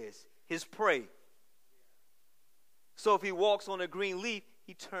ensnares his prey. So if he walks on a green leaf,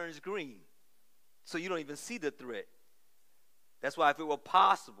 he turns green. So you don't even see the threat. That's why if it were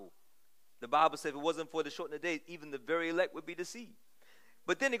possible, the Bible said if it wasn't for the shortening of days, even the very elect would be deceived.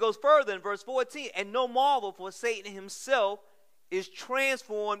 But then it goes further in verse 14. And no marvel, for Satan himself is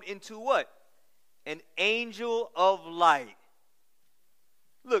transformed into what? An angel of light.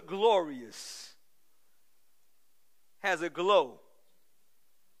 Look, glorious. Has a glow.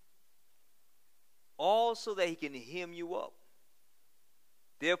 All so that he can hem you up.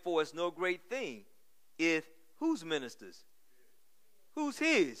 Therefore, it's no great thing if whose ministers? Who's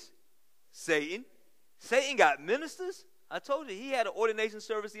his? Satan. Satan got ministers? I told you, he had an ordination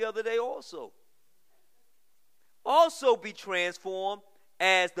service the other day also. Also be transformed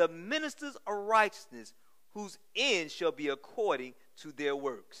as the ministers of righteousness, whose end shall be according to their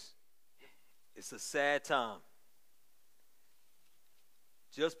works. It's a sad time.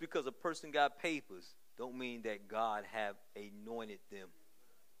 Just because a person got papers don't mean that God have anointed them.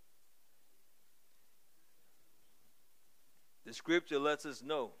 The scripture lets us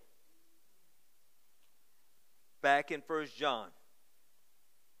know. Back in 1 John,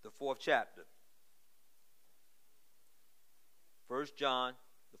 the 4th chapter. 1 John,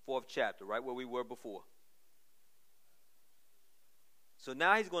 the 4th chapter, right where we were before. So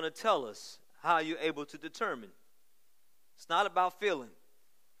now he's going to tell us how you're able to determine. It's not about feeling.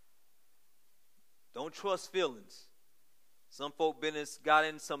 Don't trust feelings. Some folk got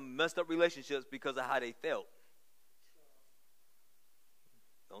in some messed up relationships because of how they felt.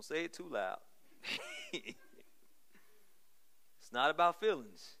 Don't say it too loud. It's not about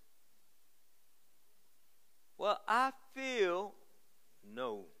feelings. Well, I feel.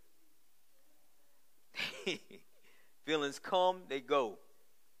 No. Feelings come, they go.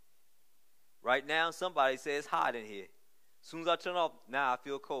 Right now, somebody says it's hot in here. As soon as I turn off, now I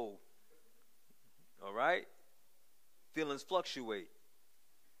feel cold. All right? Feelings fluctuate.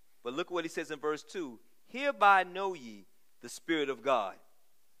 But look what he says in verse 2. Hereby know ye the Spirit of God.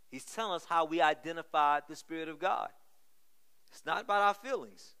 He's telling us how we identify the Spirit of God. It's not about our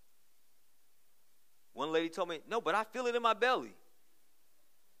feelings. One lady told me, no, but I feel it in my belly.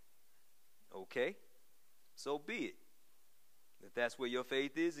 Okay, so be it. If that's where your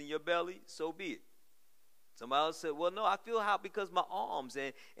faith is, in your belly, so be it. Somebody else said, well, no, I feel how because my arms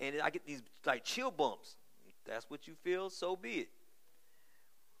and I get these like chill bumps. If that's what you feel, so be it.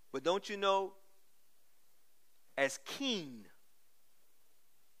 But don't you know, as keen,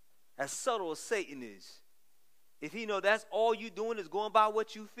 as subtle as Satan is, if he know that's all you doing is going by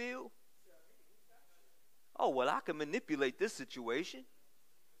what you feel, oh, well, I can manipulate this situation.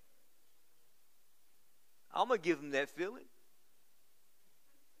 I'm going to give him that feeling.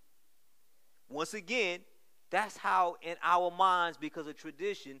 Once again, that's how in our minds, because of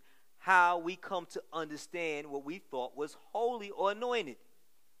tradition, how we come to understand what we thought was holy or anointed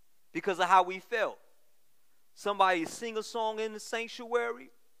because of how we felt. Somebody sing a song in the sanctuary,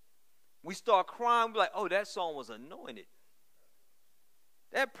 we start crying, we're like, oh, that song was anointed.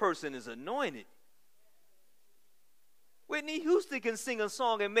 That person is anointed. Whitney Houston can sing a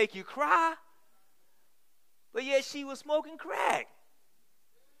song and make you cry, but yet she was smoking crack.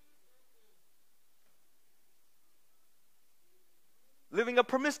 Living a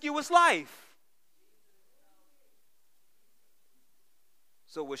promiscuous life.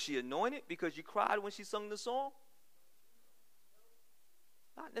 So was she anointed because you cried when she sung the song?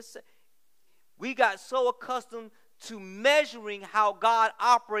 Not necessarily. We got so accustomed to measuring how God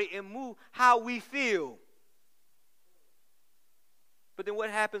operates and move, how we feel. But then what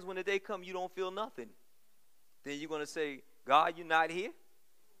happens when the day comes you don't feel nothing? Then you're going to say, God, you're not here?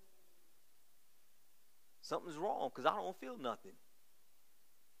 Something's wrong because I don't feel nothing.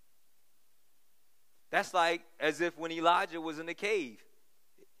 That's like as if when Elijah was in the cave.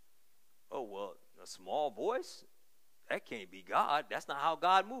 Oh, well, a small voice? That can't be God. That's not how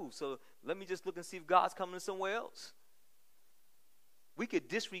God moves. So let me just look and see if God's coming somewhere else. We could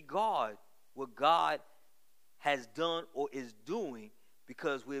disregard what God has done or is doing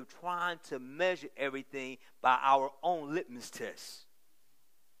because we're trying to measure everything by our own litmus test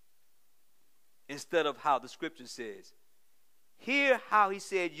instead of how the scripture says. Hear how he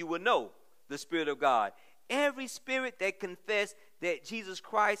said you will know the Spirit of God. Every spirit that confesses that Jesus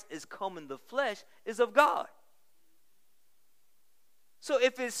Christ is come in the flesh is of God. So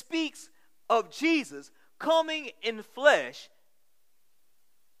if it speaks of Jesus coming in flesh,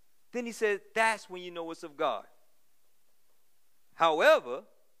 then he said that's when you know it's of God. However,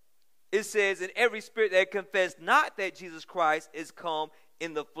 it says, in every spirit that confess not that Jesus Christ is come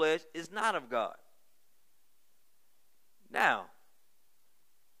in the flesh is not of God. Now,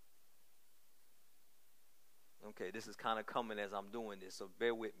 okay, this is kind of coming as I'm doing this, so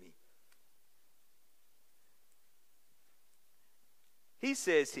bear with me. He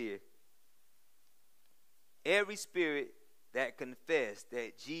says here, every spirit that confess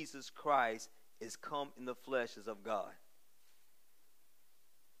that Jesus Christ is come in the flesh is of God.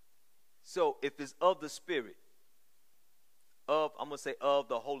 So if it's of the Spirit, I'm going to say of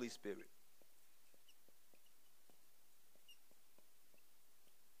the Holy Spirit.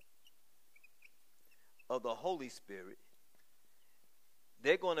 Of the Holy Spirit,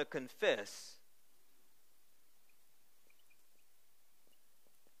 they're going to confess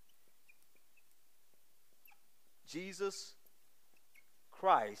Jesus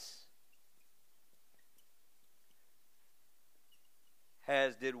Christ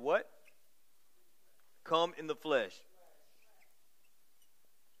has did what? Come in the flesh.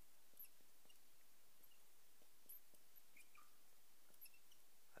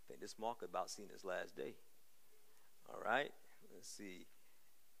 I think this mark about seen his last day. All right, let's see.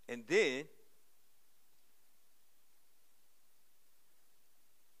 And then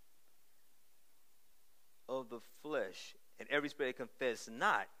flesh, and every spirit they confess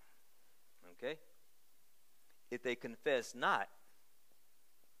not. Okay? If they confess not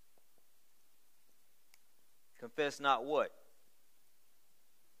what?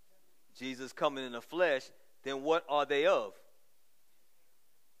 Jesus coming in the flesh, then what are they of?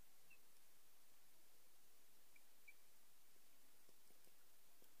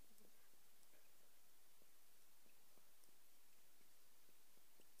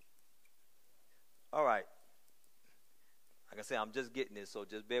 All right. Like I said, I'm just getting this, so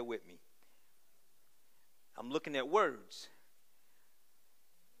just bear with me. I'm looking at words.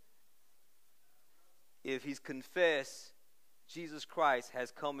 If he's confessed Jesus Christ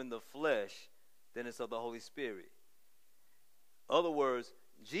has come in the flesh, then it's of the Holy Spirit. In other words,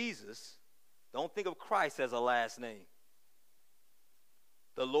 Jesus, don't think of Christ as a last name.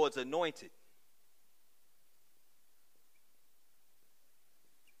 The Lord's anointed.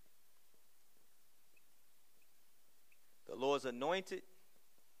 The Lord's anointed.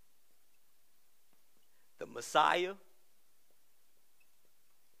 The Messiah.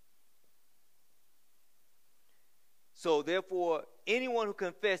 So therefore, anyone who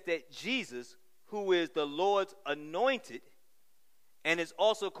confesses that Jesus, who is the Lord's anointed, and is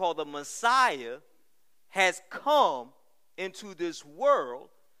also called the Messiah, has come into this world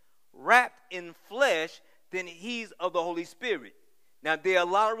wrapped in flesh, then he's of the Holy Spirit. Now, there are a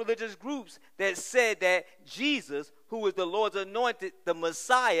lot of religious groups that said that Jesus, who is the Lord's anointed, the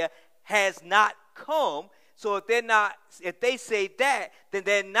Messiah, has not come. So if they say that, then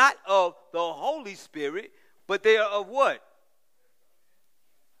they're not of the Holy Spirit, but they are of what?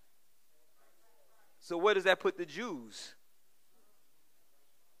 So where does that put the Jews?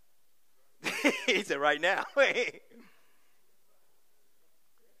 He said right now.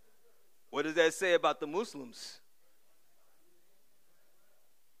 What does that say about the Muslims?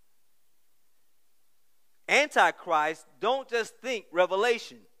 Antichrist, don't just think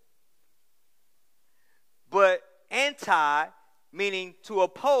revelation, but anti meaning to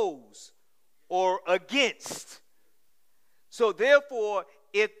oppose or against. So therefore,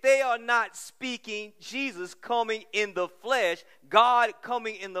 if they are not speaking Jesus coming in the flesh, God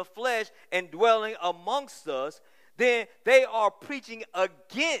coming in the flesh and dwelling amongst us, then they are preaching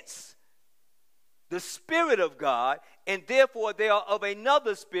against the Spirit of God, and therefore they are of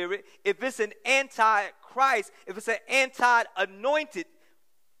another spirit. If it's an anti-Christ, if it's an anti-anointed,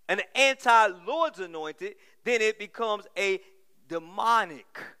 an anti-Lord's anointed, then it becomes a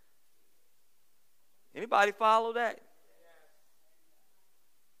demonic. Anybody follow that?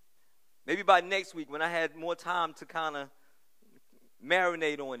 Maybe by next week, when I had more time to kind of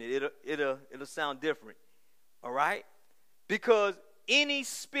marinate on it, it'll sound different. All right? Because any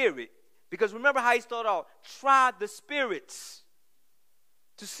spirit, because remember how he started off, try the spirits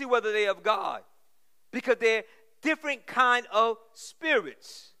to see whether they are of God. Because they're different kind of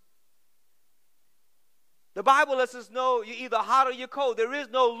spirits. The Bible lets us know you're either hot or you're cold. There is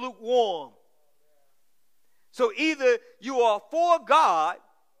no lukewarm. So either you are for God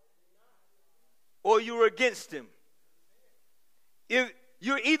or you're against him. If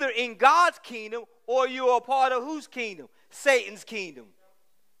you're either in God's kingdom or you're a part of whose kingdom? Satan's kingdom.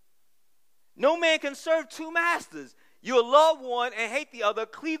 No man can serve two masters. You'll love one and hate the other,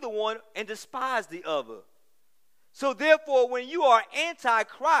 cleave the one and despise the other. So therefore, when you are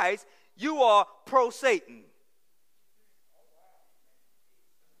anti-Christ, you are pro-Satan.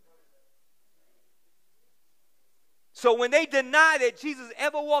 So when they deny that Jesus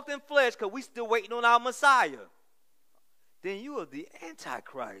ever walked in flesh, because we still waiting on our Messiah, then you are the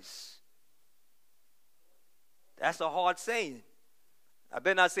Antichrist. That's a hard saying. I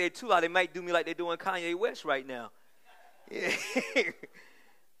better not say it too loud. They might do me like they're doing Kanye West right now. Yeah.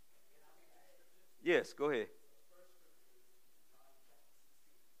 Yes, go ahead.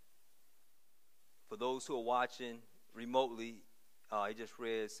 For those who are watching remotely, I just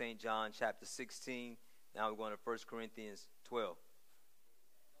read St. John chapter 16. Now we're going to 1 Corinthians 12.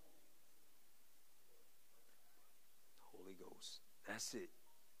 Holy Ghost. That's it.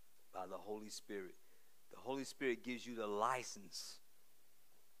 By the Holy Spirit. The Holy Spirit gives you the license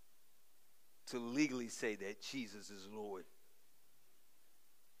to legally say that Jesus is Lord.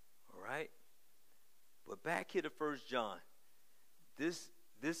 All right? But back here to 1 John. This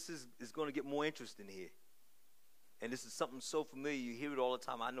is going to get more interesting here. And this is something so familiar. You hear it all the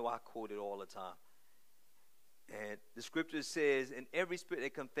time. I know I quote it all the time. And the scripture says, and every spirit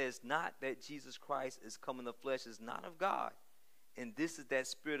that confess not that Jesus Christ is come in the flesh is not of God. And this is that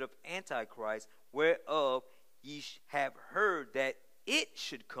spirit of Antichrist, whereof ye have heard that it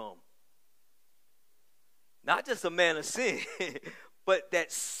should come. Not just a man of sin, but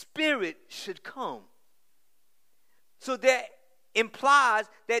that spirit should come. So that implies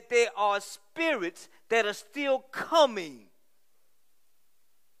that there are spirits that are still coming,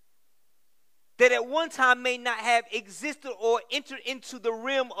 that at one time may not have existed or entered into the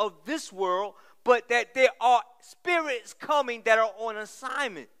realm of this world, but that there are spirits coming that are on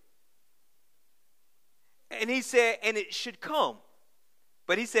assignment. And he said, and it should come.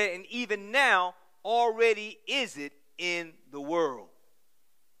 But he said, and even now already is it in the world.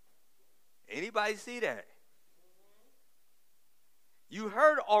 Anybody see that? You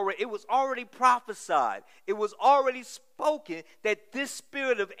heard already, it was already prophesied. It was already spoken that this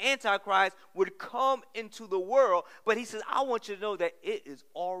spirit of Antichrist would come into the world. But he says, I want you to know that it is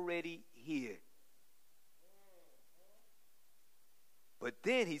already here. But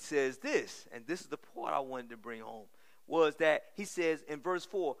then he says this, and this is the part I wanted to bring home, was that he says in verse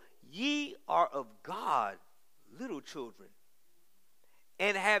 4, ye are of God, little children,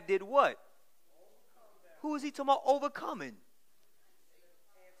 and have did what? Who is he talking about overcoming?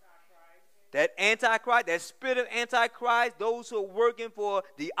 That Antichrist, that spirit of Antichrist, those who are working for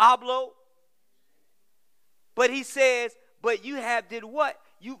Diablo. But he says, but you have did what?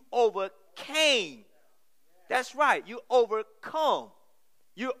 You overcame. That's right, you overcome.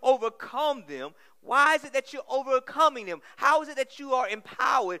 You overcome them. Why is it that you're overcoming them? How is it that you are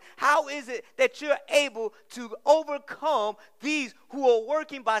empowered? How is it that you're able to overcome these who are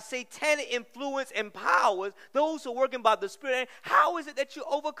working by satanic influence and powers, those who are working by the Spirit? How is it that you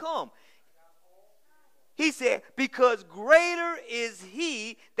overcome? He said, because greater is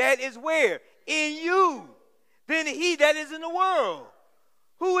he that is where? In you than he that is in the world.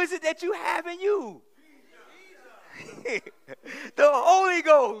 Who is it that you have in you? The Holy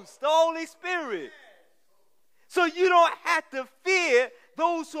Ghost, the Holy Spirit. So you don't have to fear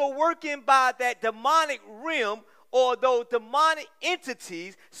those who are working by that demonic realm or those demonic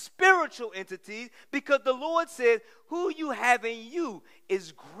entities, spiritual entities, because the Lord says who you have in you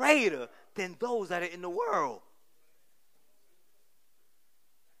is greater than those that are in the world.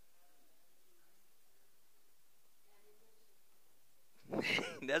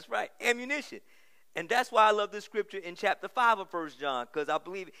 That's right, ammunition. And that's why I love this scripture in chapter 5 of 1 John, because I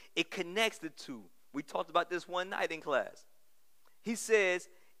believe it connects the two. We talked about this one night in class. He says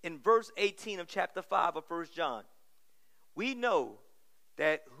in verse 18 of chapter 5 of 1 John, we know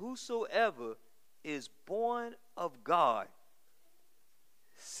that whosoever is born of God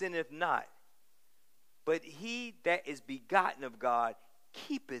sinneth not, but he that is begotten of God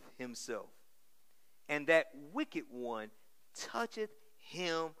keepeth himself, and that wicked one toucheth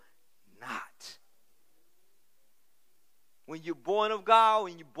him not. When you're born of God,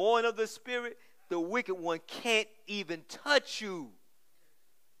 when you're born of the Spirit, the wicked one can't even touch you.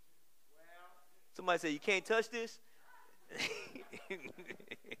 Somebody say, you can't touch this?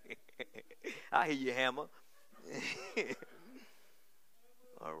 I hear you, Hammer.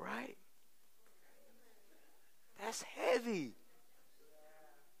 All right. That's heavy.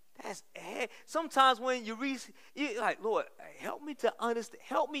 That's heavy. Sometimes when you read, you're like, Lord, help me to understand.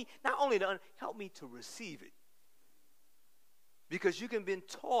 Help me, not only to help me to receive it. Because you can be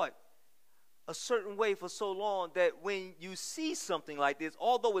taught a certain way for so long that when you see something like this,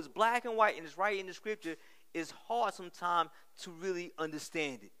 although it's black and white and it's right in the scripture, it's hard sometimes to really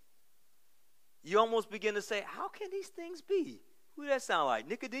understand it. You almost begin to say, how can these things be? Who does that sound like?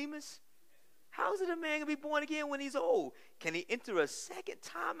 Nicodemus? How is it a man can be born again when he's old? Can he enter a second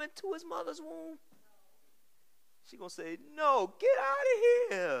time into his mother's womb? She's going to say, no, get out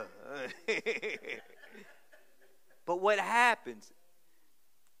of here. But what happens?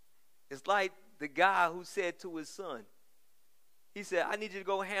 It's like the guy who said to his son, he said, I need you to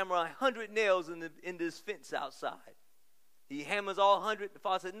go hammer 100 nails in this fence outside. He hammers all 100. The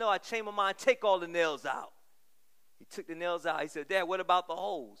father said, no, I changed my mind. Take all the nails out. He took the nails out. He said, Dad, what about the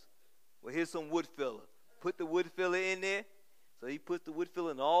holes? Well, here's some wood filler. Put the wood filler in there. So he put the wood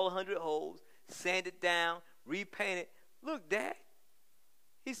filler in all 100 holes, sanded down, repainted. Look, Dad.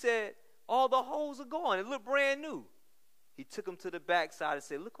 He said, all the holes are gone. It looked brand new. He took them to the backside and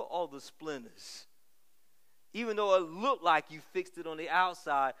said, look at all the splinters. Even though it looked like you fixed it on the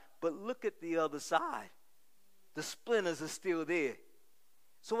outside, but look at the other side. The splinters are still there.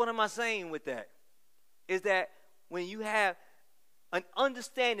 So what am I saying with that? Is that when you have an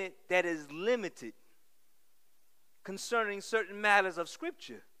understanding that is limited concerning certain matters of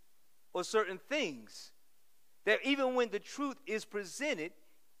Scripture or certain things, that even when the truth is presented,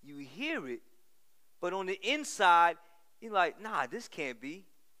 you hear it, but on the inside, you're like, nah, this can't be.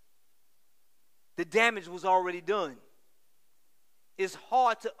 The damage was already done. It's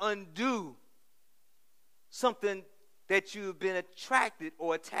hard to undo something that you've been attracted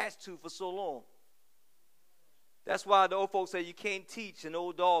or attached to for so long. That's why the old folks say you can't teach an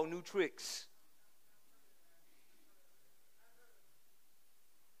old dog new tricks.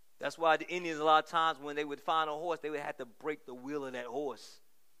 That's why the Indians, a lot of times, when they would find a horse, they would have to break the wheel of that horse.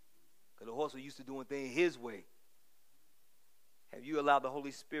 Because the horse was used to doing things his way. Have you allowed the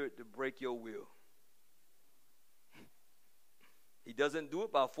Holy Spirit to break your will? He doesn't do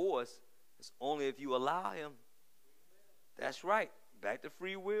it by force. It's only if you allow him. That's right. Back to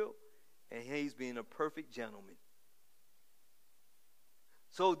free will. And he's being a perfect gentleman.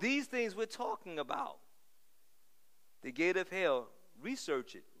 So these things we're talking about, the gate of hell,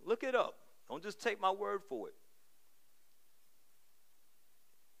 research it. Look it up. Don't just take my word for it.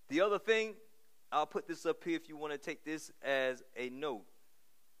 The other thing, I'll put this up here if you want to take this as a note.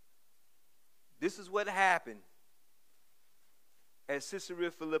 This is what happened at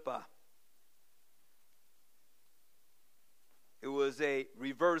Caesarea Philippi. It was a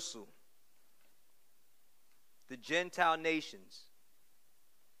reversal. The Gentile nations.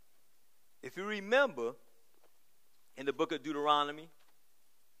 If you remember, in the book of Deuteronomy,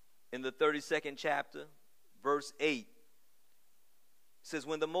 in the 32nd chapter, verse 8, it says,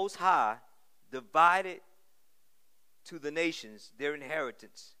 when the Most High divided to the nations their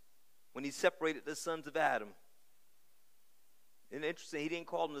inheritance, when he separated the sons of Adam. And interesting, he didn't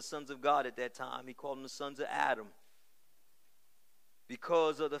call them the sons of God at that time. He called them the sons of Adam.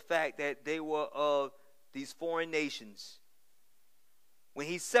 Because of the fact that they were of these foreign nations. When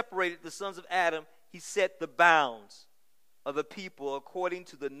he separated the sons of Adam, he set the bounds of the people according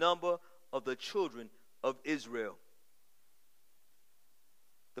to the number of the children of Israel.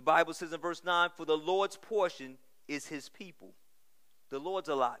 The Bible says in verse 9, for the Lord's portion is his people. The Lord's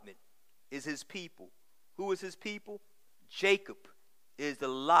allotment is his people. Who is his people? Jacob is the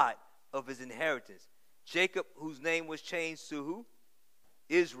lot of his inheritance. Jacob, whose name was changed to who?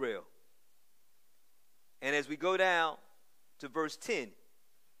 Israel. And as we go down to verse 10,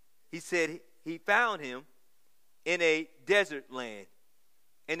 he said he found him in a desert land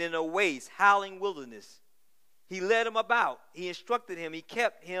and in a waste, howling wilderness. He led him about. He instructed him. He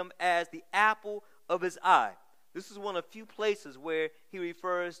kept him as the apple of his eye. This is one of few places where he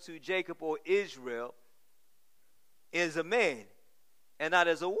refers to Jacob or Israel as a man and not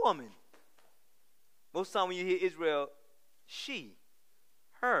as a woman. Most of the time when you hear Israel, she,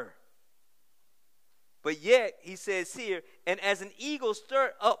 her. But yet, he says here, and as an eagle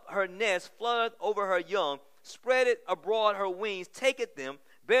stirred up her nest, fluttered over her young, spreadeth abroad her wings, taketh them,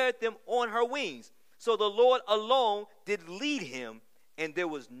 beareth them on her wings. So the Lord alone did lead him, and there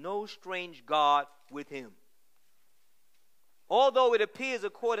was no strange God with him. Although it appears,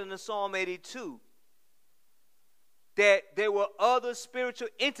 according to Psalm 82, that there were other spiritual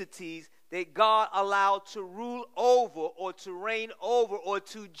entities that God allowed to rule over or to reign over or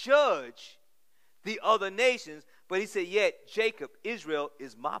to judge the other nations, but he said, yet Jacob, Israel,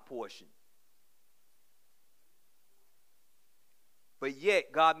 is my portion. But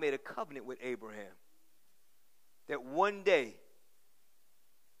yet God made a covenant with Abraham that one day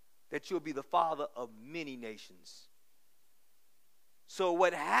that you'll be the father of many nations. So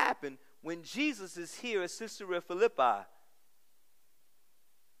what happened when Jesus is here at Caesarea Philippi,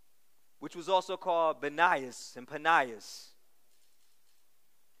 which was also called Benias and Panias,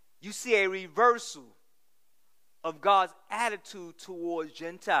 you see a reversal of God's attitude towards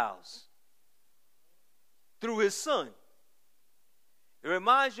Gentiles through his son. It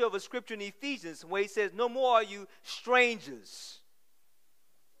reminds you of a scripture in Ephesians where he says, no more are you strangers.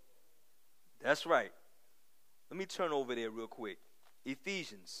 That's right. Let me turn over there real quick.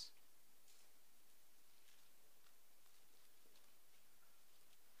 Ephesians.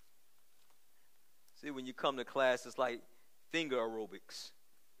 See, when you come to class, it's like finger aerobics.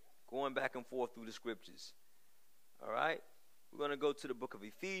 Going back and forth through the scriptures. All right? We're going to go to the book of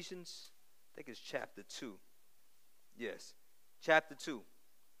Ephesians. I think it's chapter 2. Yes. Chapter 2.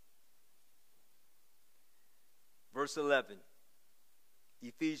 Verse 11.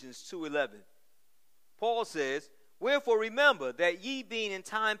 Ephesians 2:11. Paul says, wherefore remember that ye being in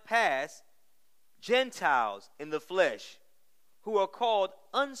time past Gentiles in the flesh, who are called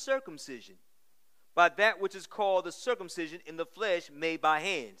uncircumcision, by that which is called the circumcision in the flesh made by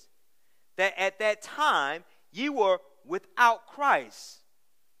hands, that at that time ye were without Christ,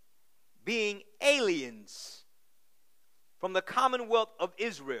 being aliens from the commonwealth of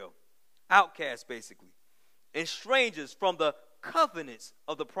Israel, outcasts basically, and strangers from the covenants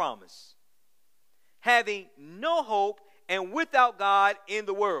of the promise, having no hope and without God in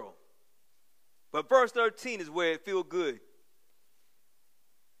the world. But verse 13 is where it feels good.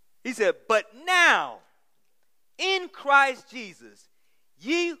 He said, but now in Christ Jesus,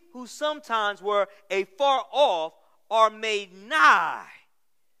 Ye who sometimes were afar off are made nigh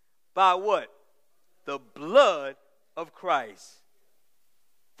by what? The blood of Christ.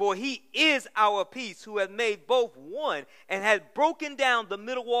 For he is our peace, who hath made both one, and hath broken down the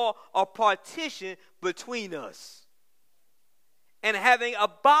middle wall of partition between us. And having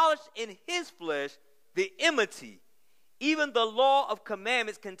abolished in his flesh the enmity, even the law of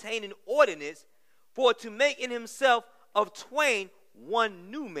commandments contained in ordinance, for to make in himself of twain one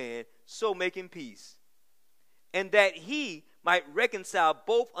new man, so making peace. And that he might reconcile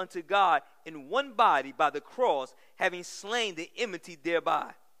both unto God in one body by the cross, having slain the enmity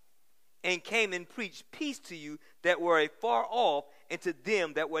thereby. And came and preached peace to you that were afar off, and to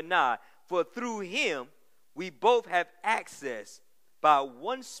them that were nigh. For through him we both have access by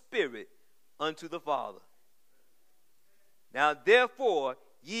one Spirit unto the Father. Now therefore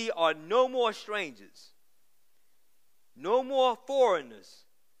ye are no more strangers, no more foreigners,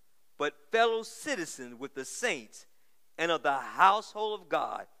 but fellow citizens with the saints and of the household of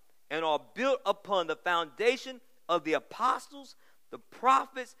God, and are built upon the foundation of the apostles, the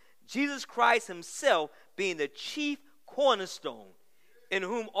prophets, Jesus Christ himself being the chief cornerstone, in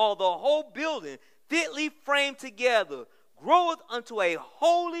whom all the whole building fitly framed together groweth unto a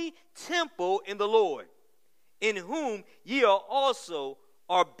holy temple in the Lord, in whom ye are also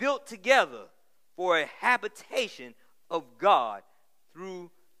are built together for a habitation of God through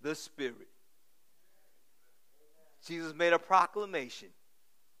the Spirit. Jesus made a proclamation.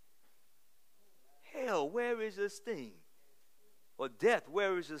 Hell, where is your sting? Or death,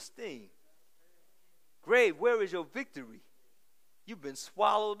 where is your sting? Grave, where is your victory? You've been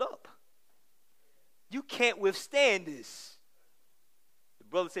swallowed up. You can't withstand this. The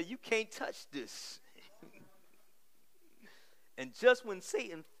brother said, you can't touch this. And just when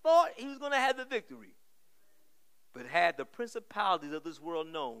Satan thought he was going to have the victory, but had the principalities of this world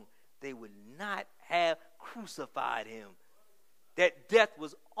known, they would not have crucified him. That death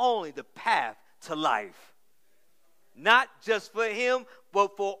was only the path to life. Not just for him,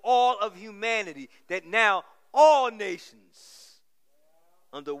 but for all of humanity. That now all nations,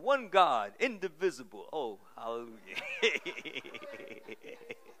 under one God, indivisible. Oh, hallelujah.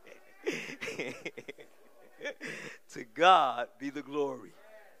 To God be the glory.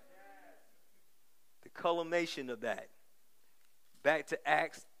 The culmination of that. Back to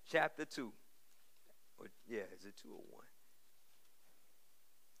Acts chapter 2. Or, yeah, is it 2 or 1?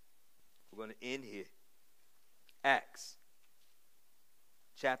 We're going to end here. Acts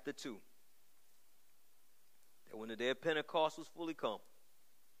chapter 2. That when the day of Pentecost was fully come,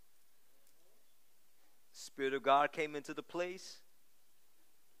 the Spirit of God came into the place,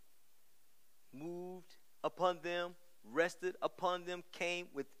 moved upon them, rested upon them, came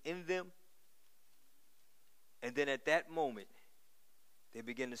within them. And then at that moment, they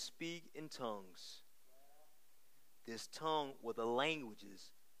began to speak in tongues. This tongue were the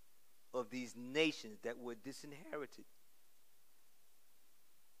languages of these nations that were disinherited.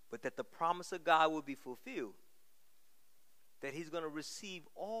 But that the promise of God will be fulfilled. That he's going to receive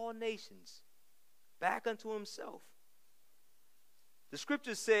all nations back unto himself. The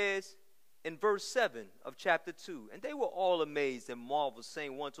scripture says in verse 7 of chapter 2, and they were all amazed and marveled,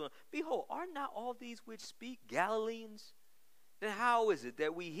 saying one to another, behold, are not all these which speak Galileans? Then how is it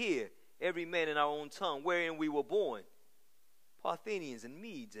that we hear every man in our own tongue wherein we were born? Parthians and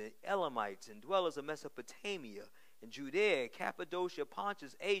Medes and Elamites and dwellers of Mesopotamia and Judea, Cappadocia,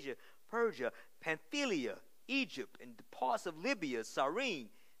 Pontus, Asia, Persia, Pamphylia, Egypt, and the parts of Libya, Cyrene,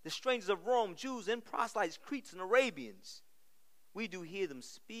 the strangers of Rome, Jews and proselytes, Cretes and Arabians. We do hear them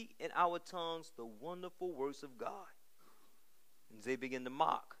speak in our tongues the wonderful works of God. And they begin to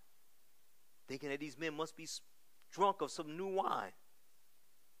mock, thinking that these men must be drunk of some new wine.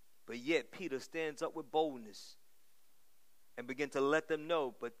 But yet Peter stands up with boldness and begin to let them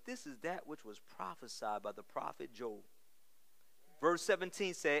know, but this is that which was prophesied by the prophet Joel. Verse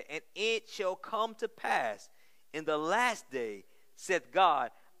 17 said, and it shall come to pass in the last day, saith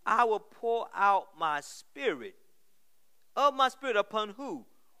God, I will pour out my spirit, of my spirit upon who?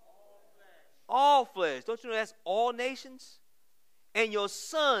 All flesh. Don't you know that's all nations? And your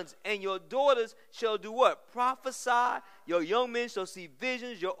sons and your daughters shall do what? Prophesy. Your young men shall see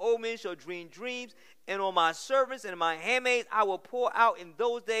visions. Your old men shall dream dreams. And on my servants and my handmaids I will pour out in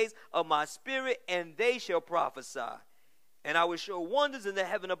those days of my spirit, and they shall prophesy. And I will show wonders in the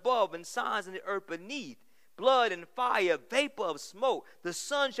heaven above, and signs in the earth beneath, blood and fire, vapor of smoke. The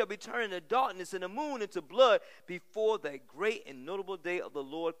sun shall be turned into darkness, and the moon into blood, before that great and notable day of the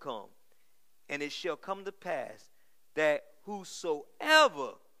Lord come. And it shall come to pass that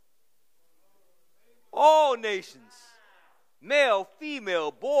whosoever, all nations, male,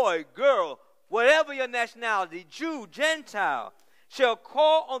 female, boy, girl, whatever your nationality, Jew, Gentile, shall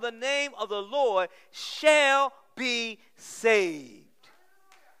call on the name of the Lord shall be saved.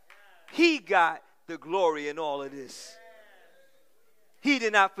 He got the glory in all of this. He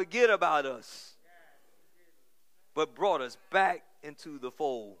did not forget about us, but brought us back into the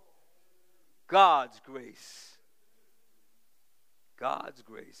fold. God's grace. God's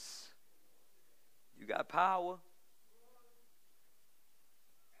grace. You got power.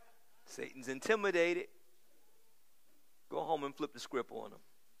 Satan's intimidated. Go home and flip the script on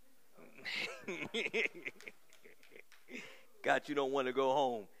him. God, you don't want to go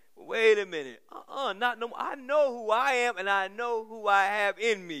home. But wait a minute. Not no more. I know who I am, and I know who I have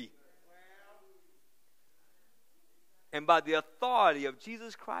in me. And by the authority of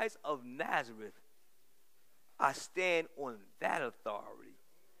Jesus Christ of Nazareth, I stand on that authority.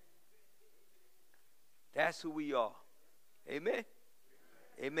 That's who we are. Amen.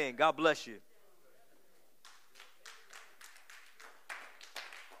 Amen. God bless you.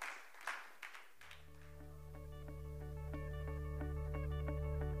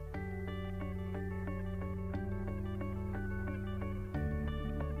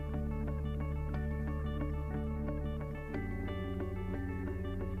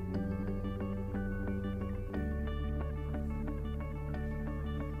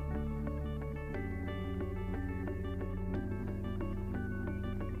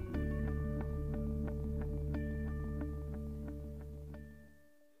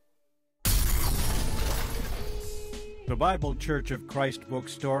 The Bible Church of Christ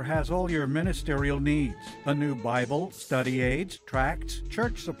bookstore has all your ministerial needs. A new Bible, study aids, tracts,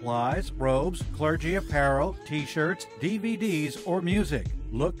 church supplies, robes, clergy apparel, t-shirts, DVDs, or music.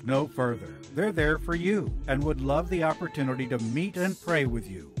 Look no further. They're there for you and would love the opportunity to meet and pray with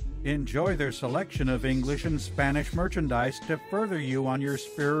you. Enjoy their selection of English and Spanish merchandise to further you on your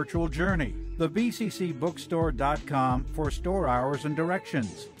spiritual journey. The BCCBookstore.com for store hours and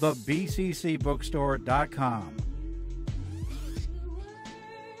directions. The BCCBookstore.com.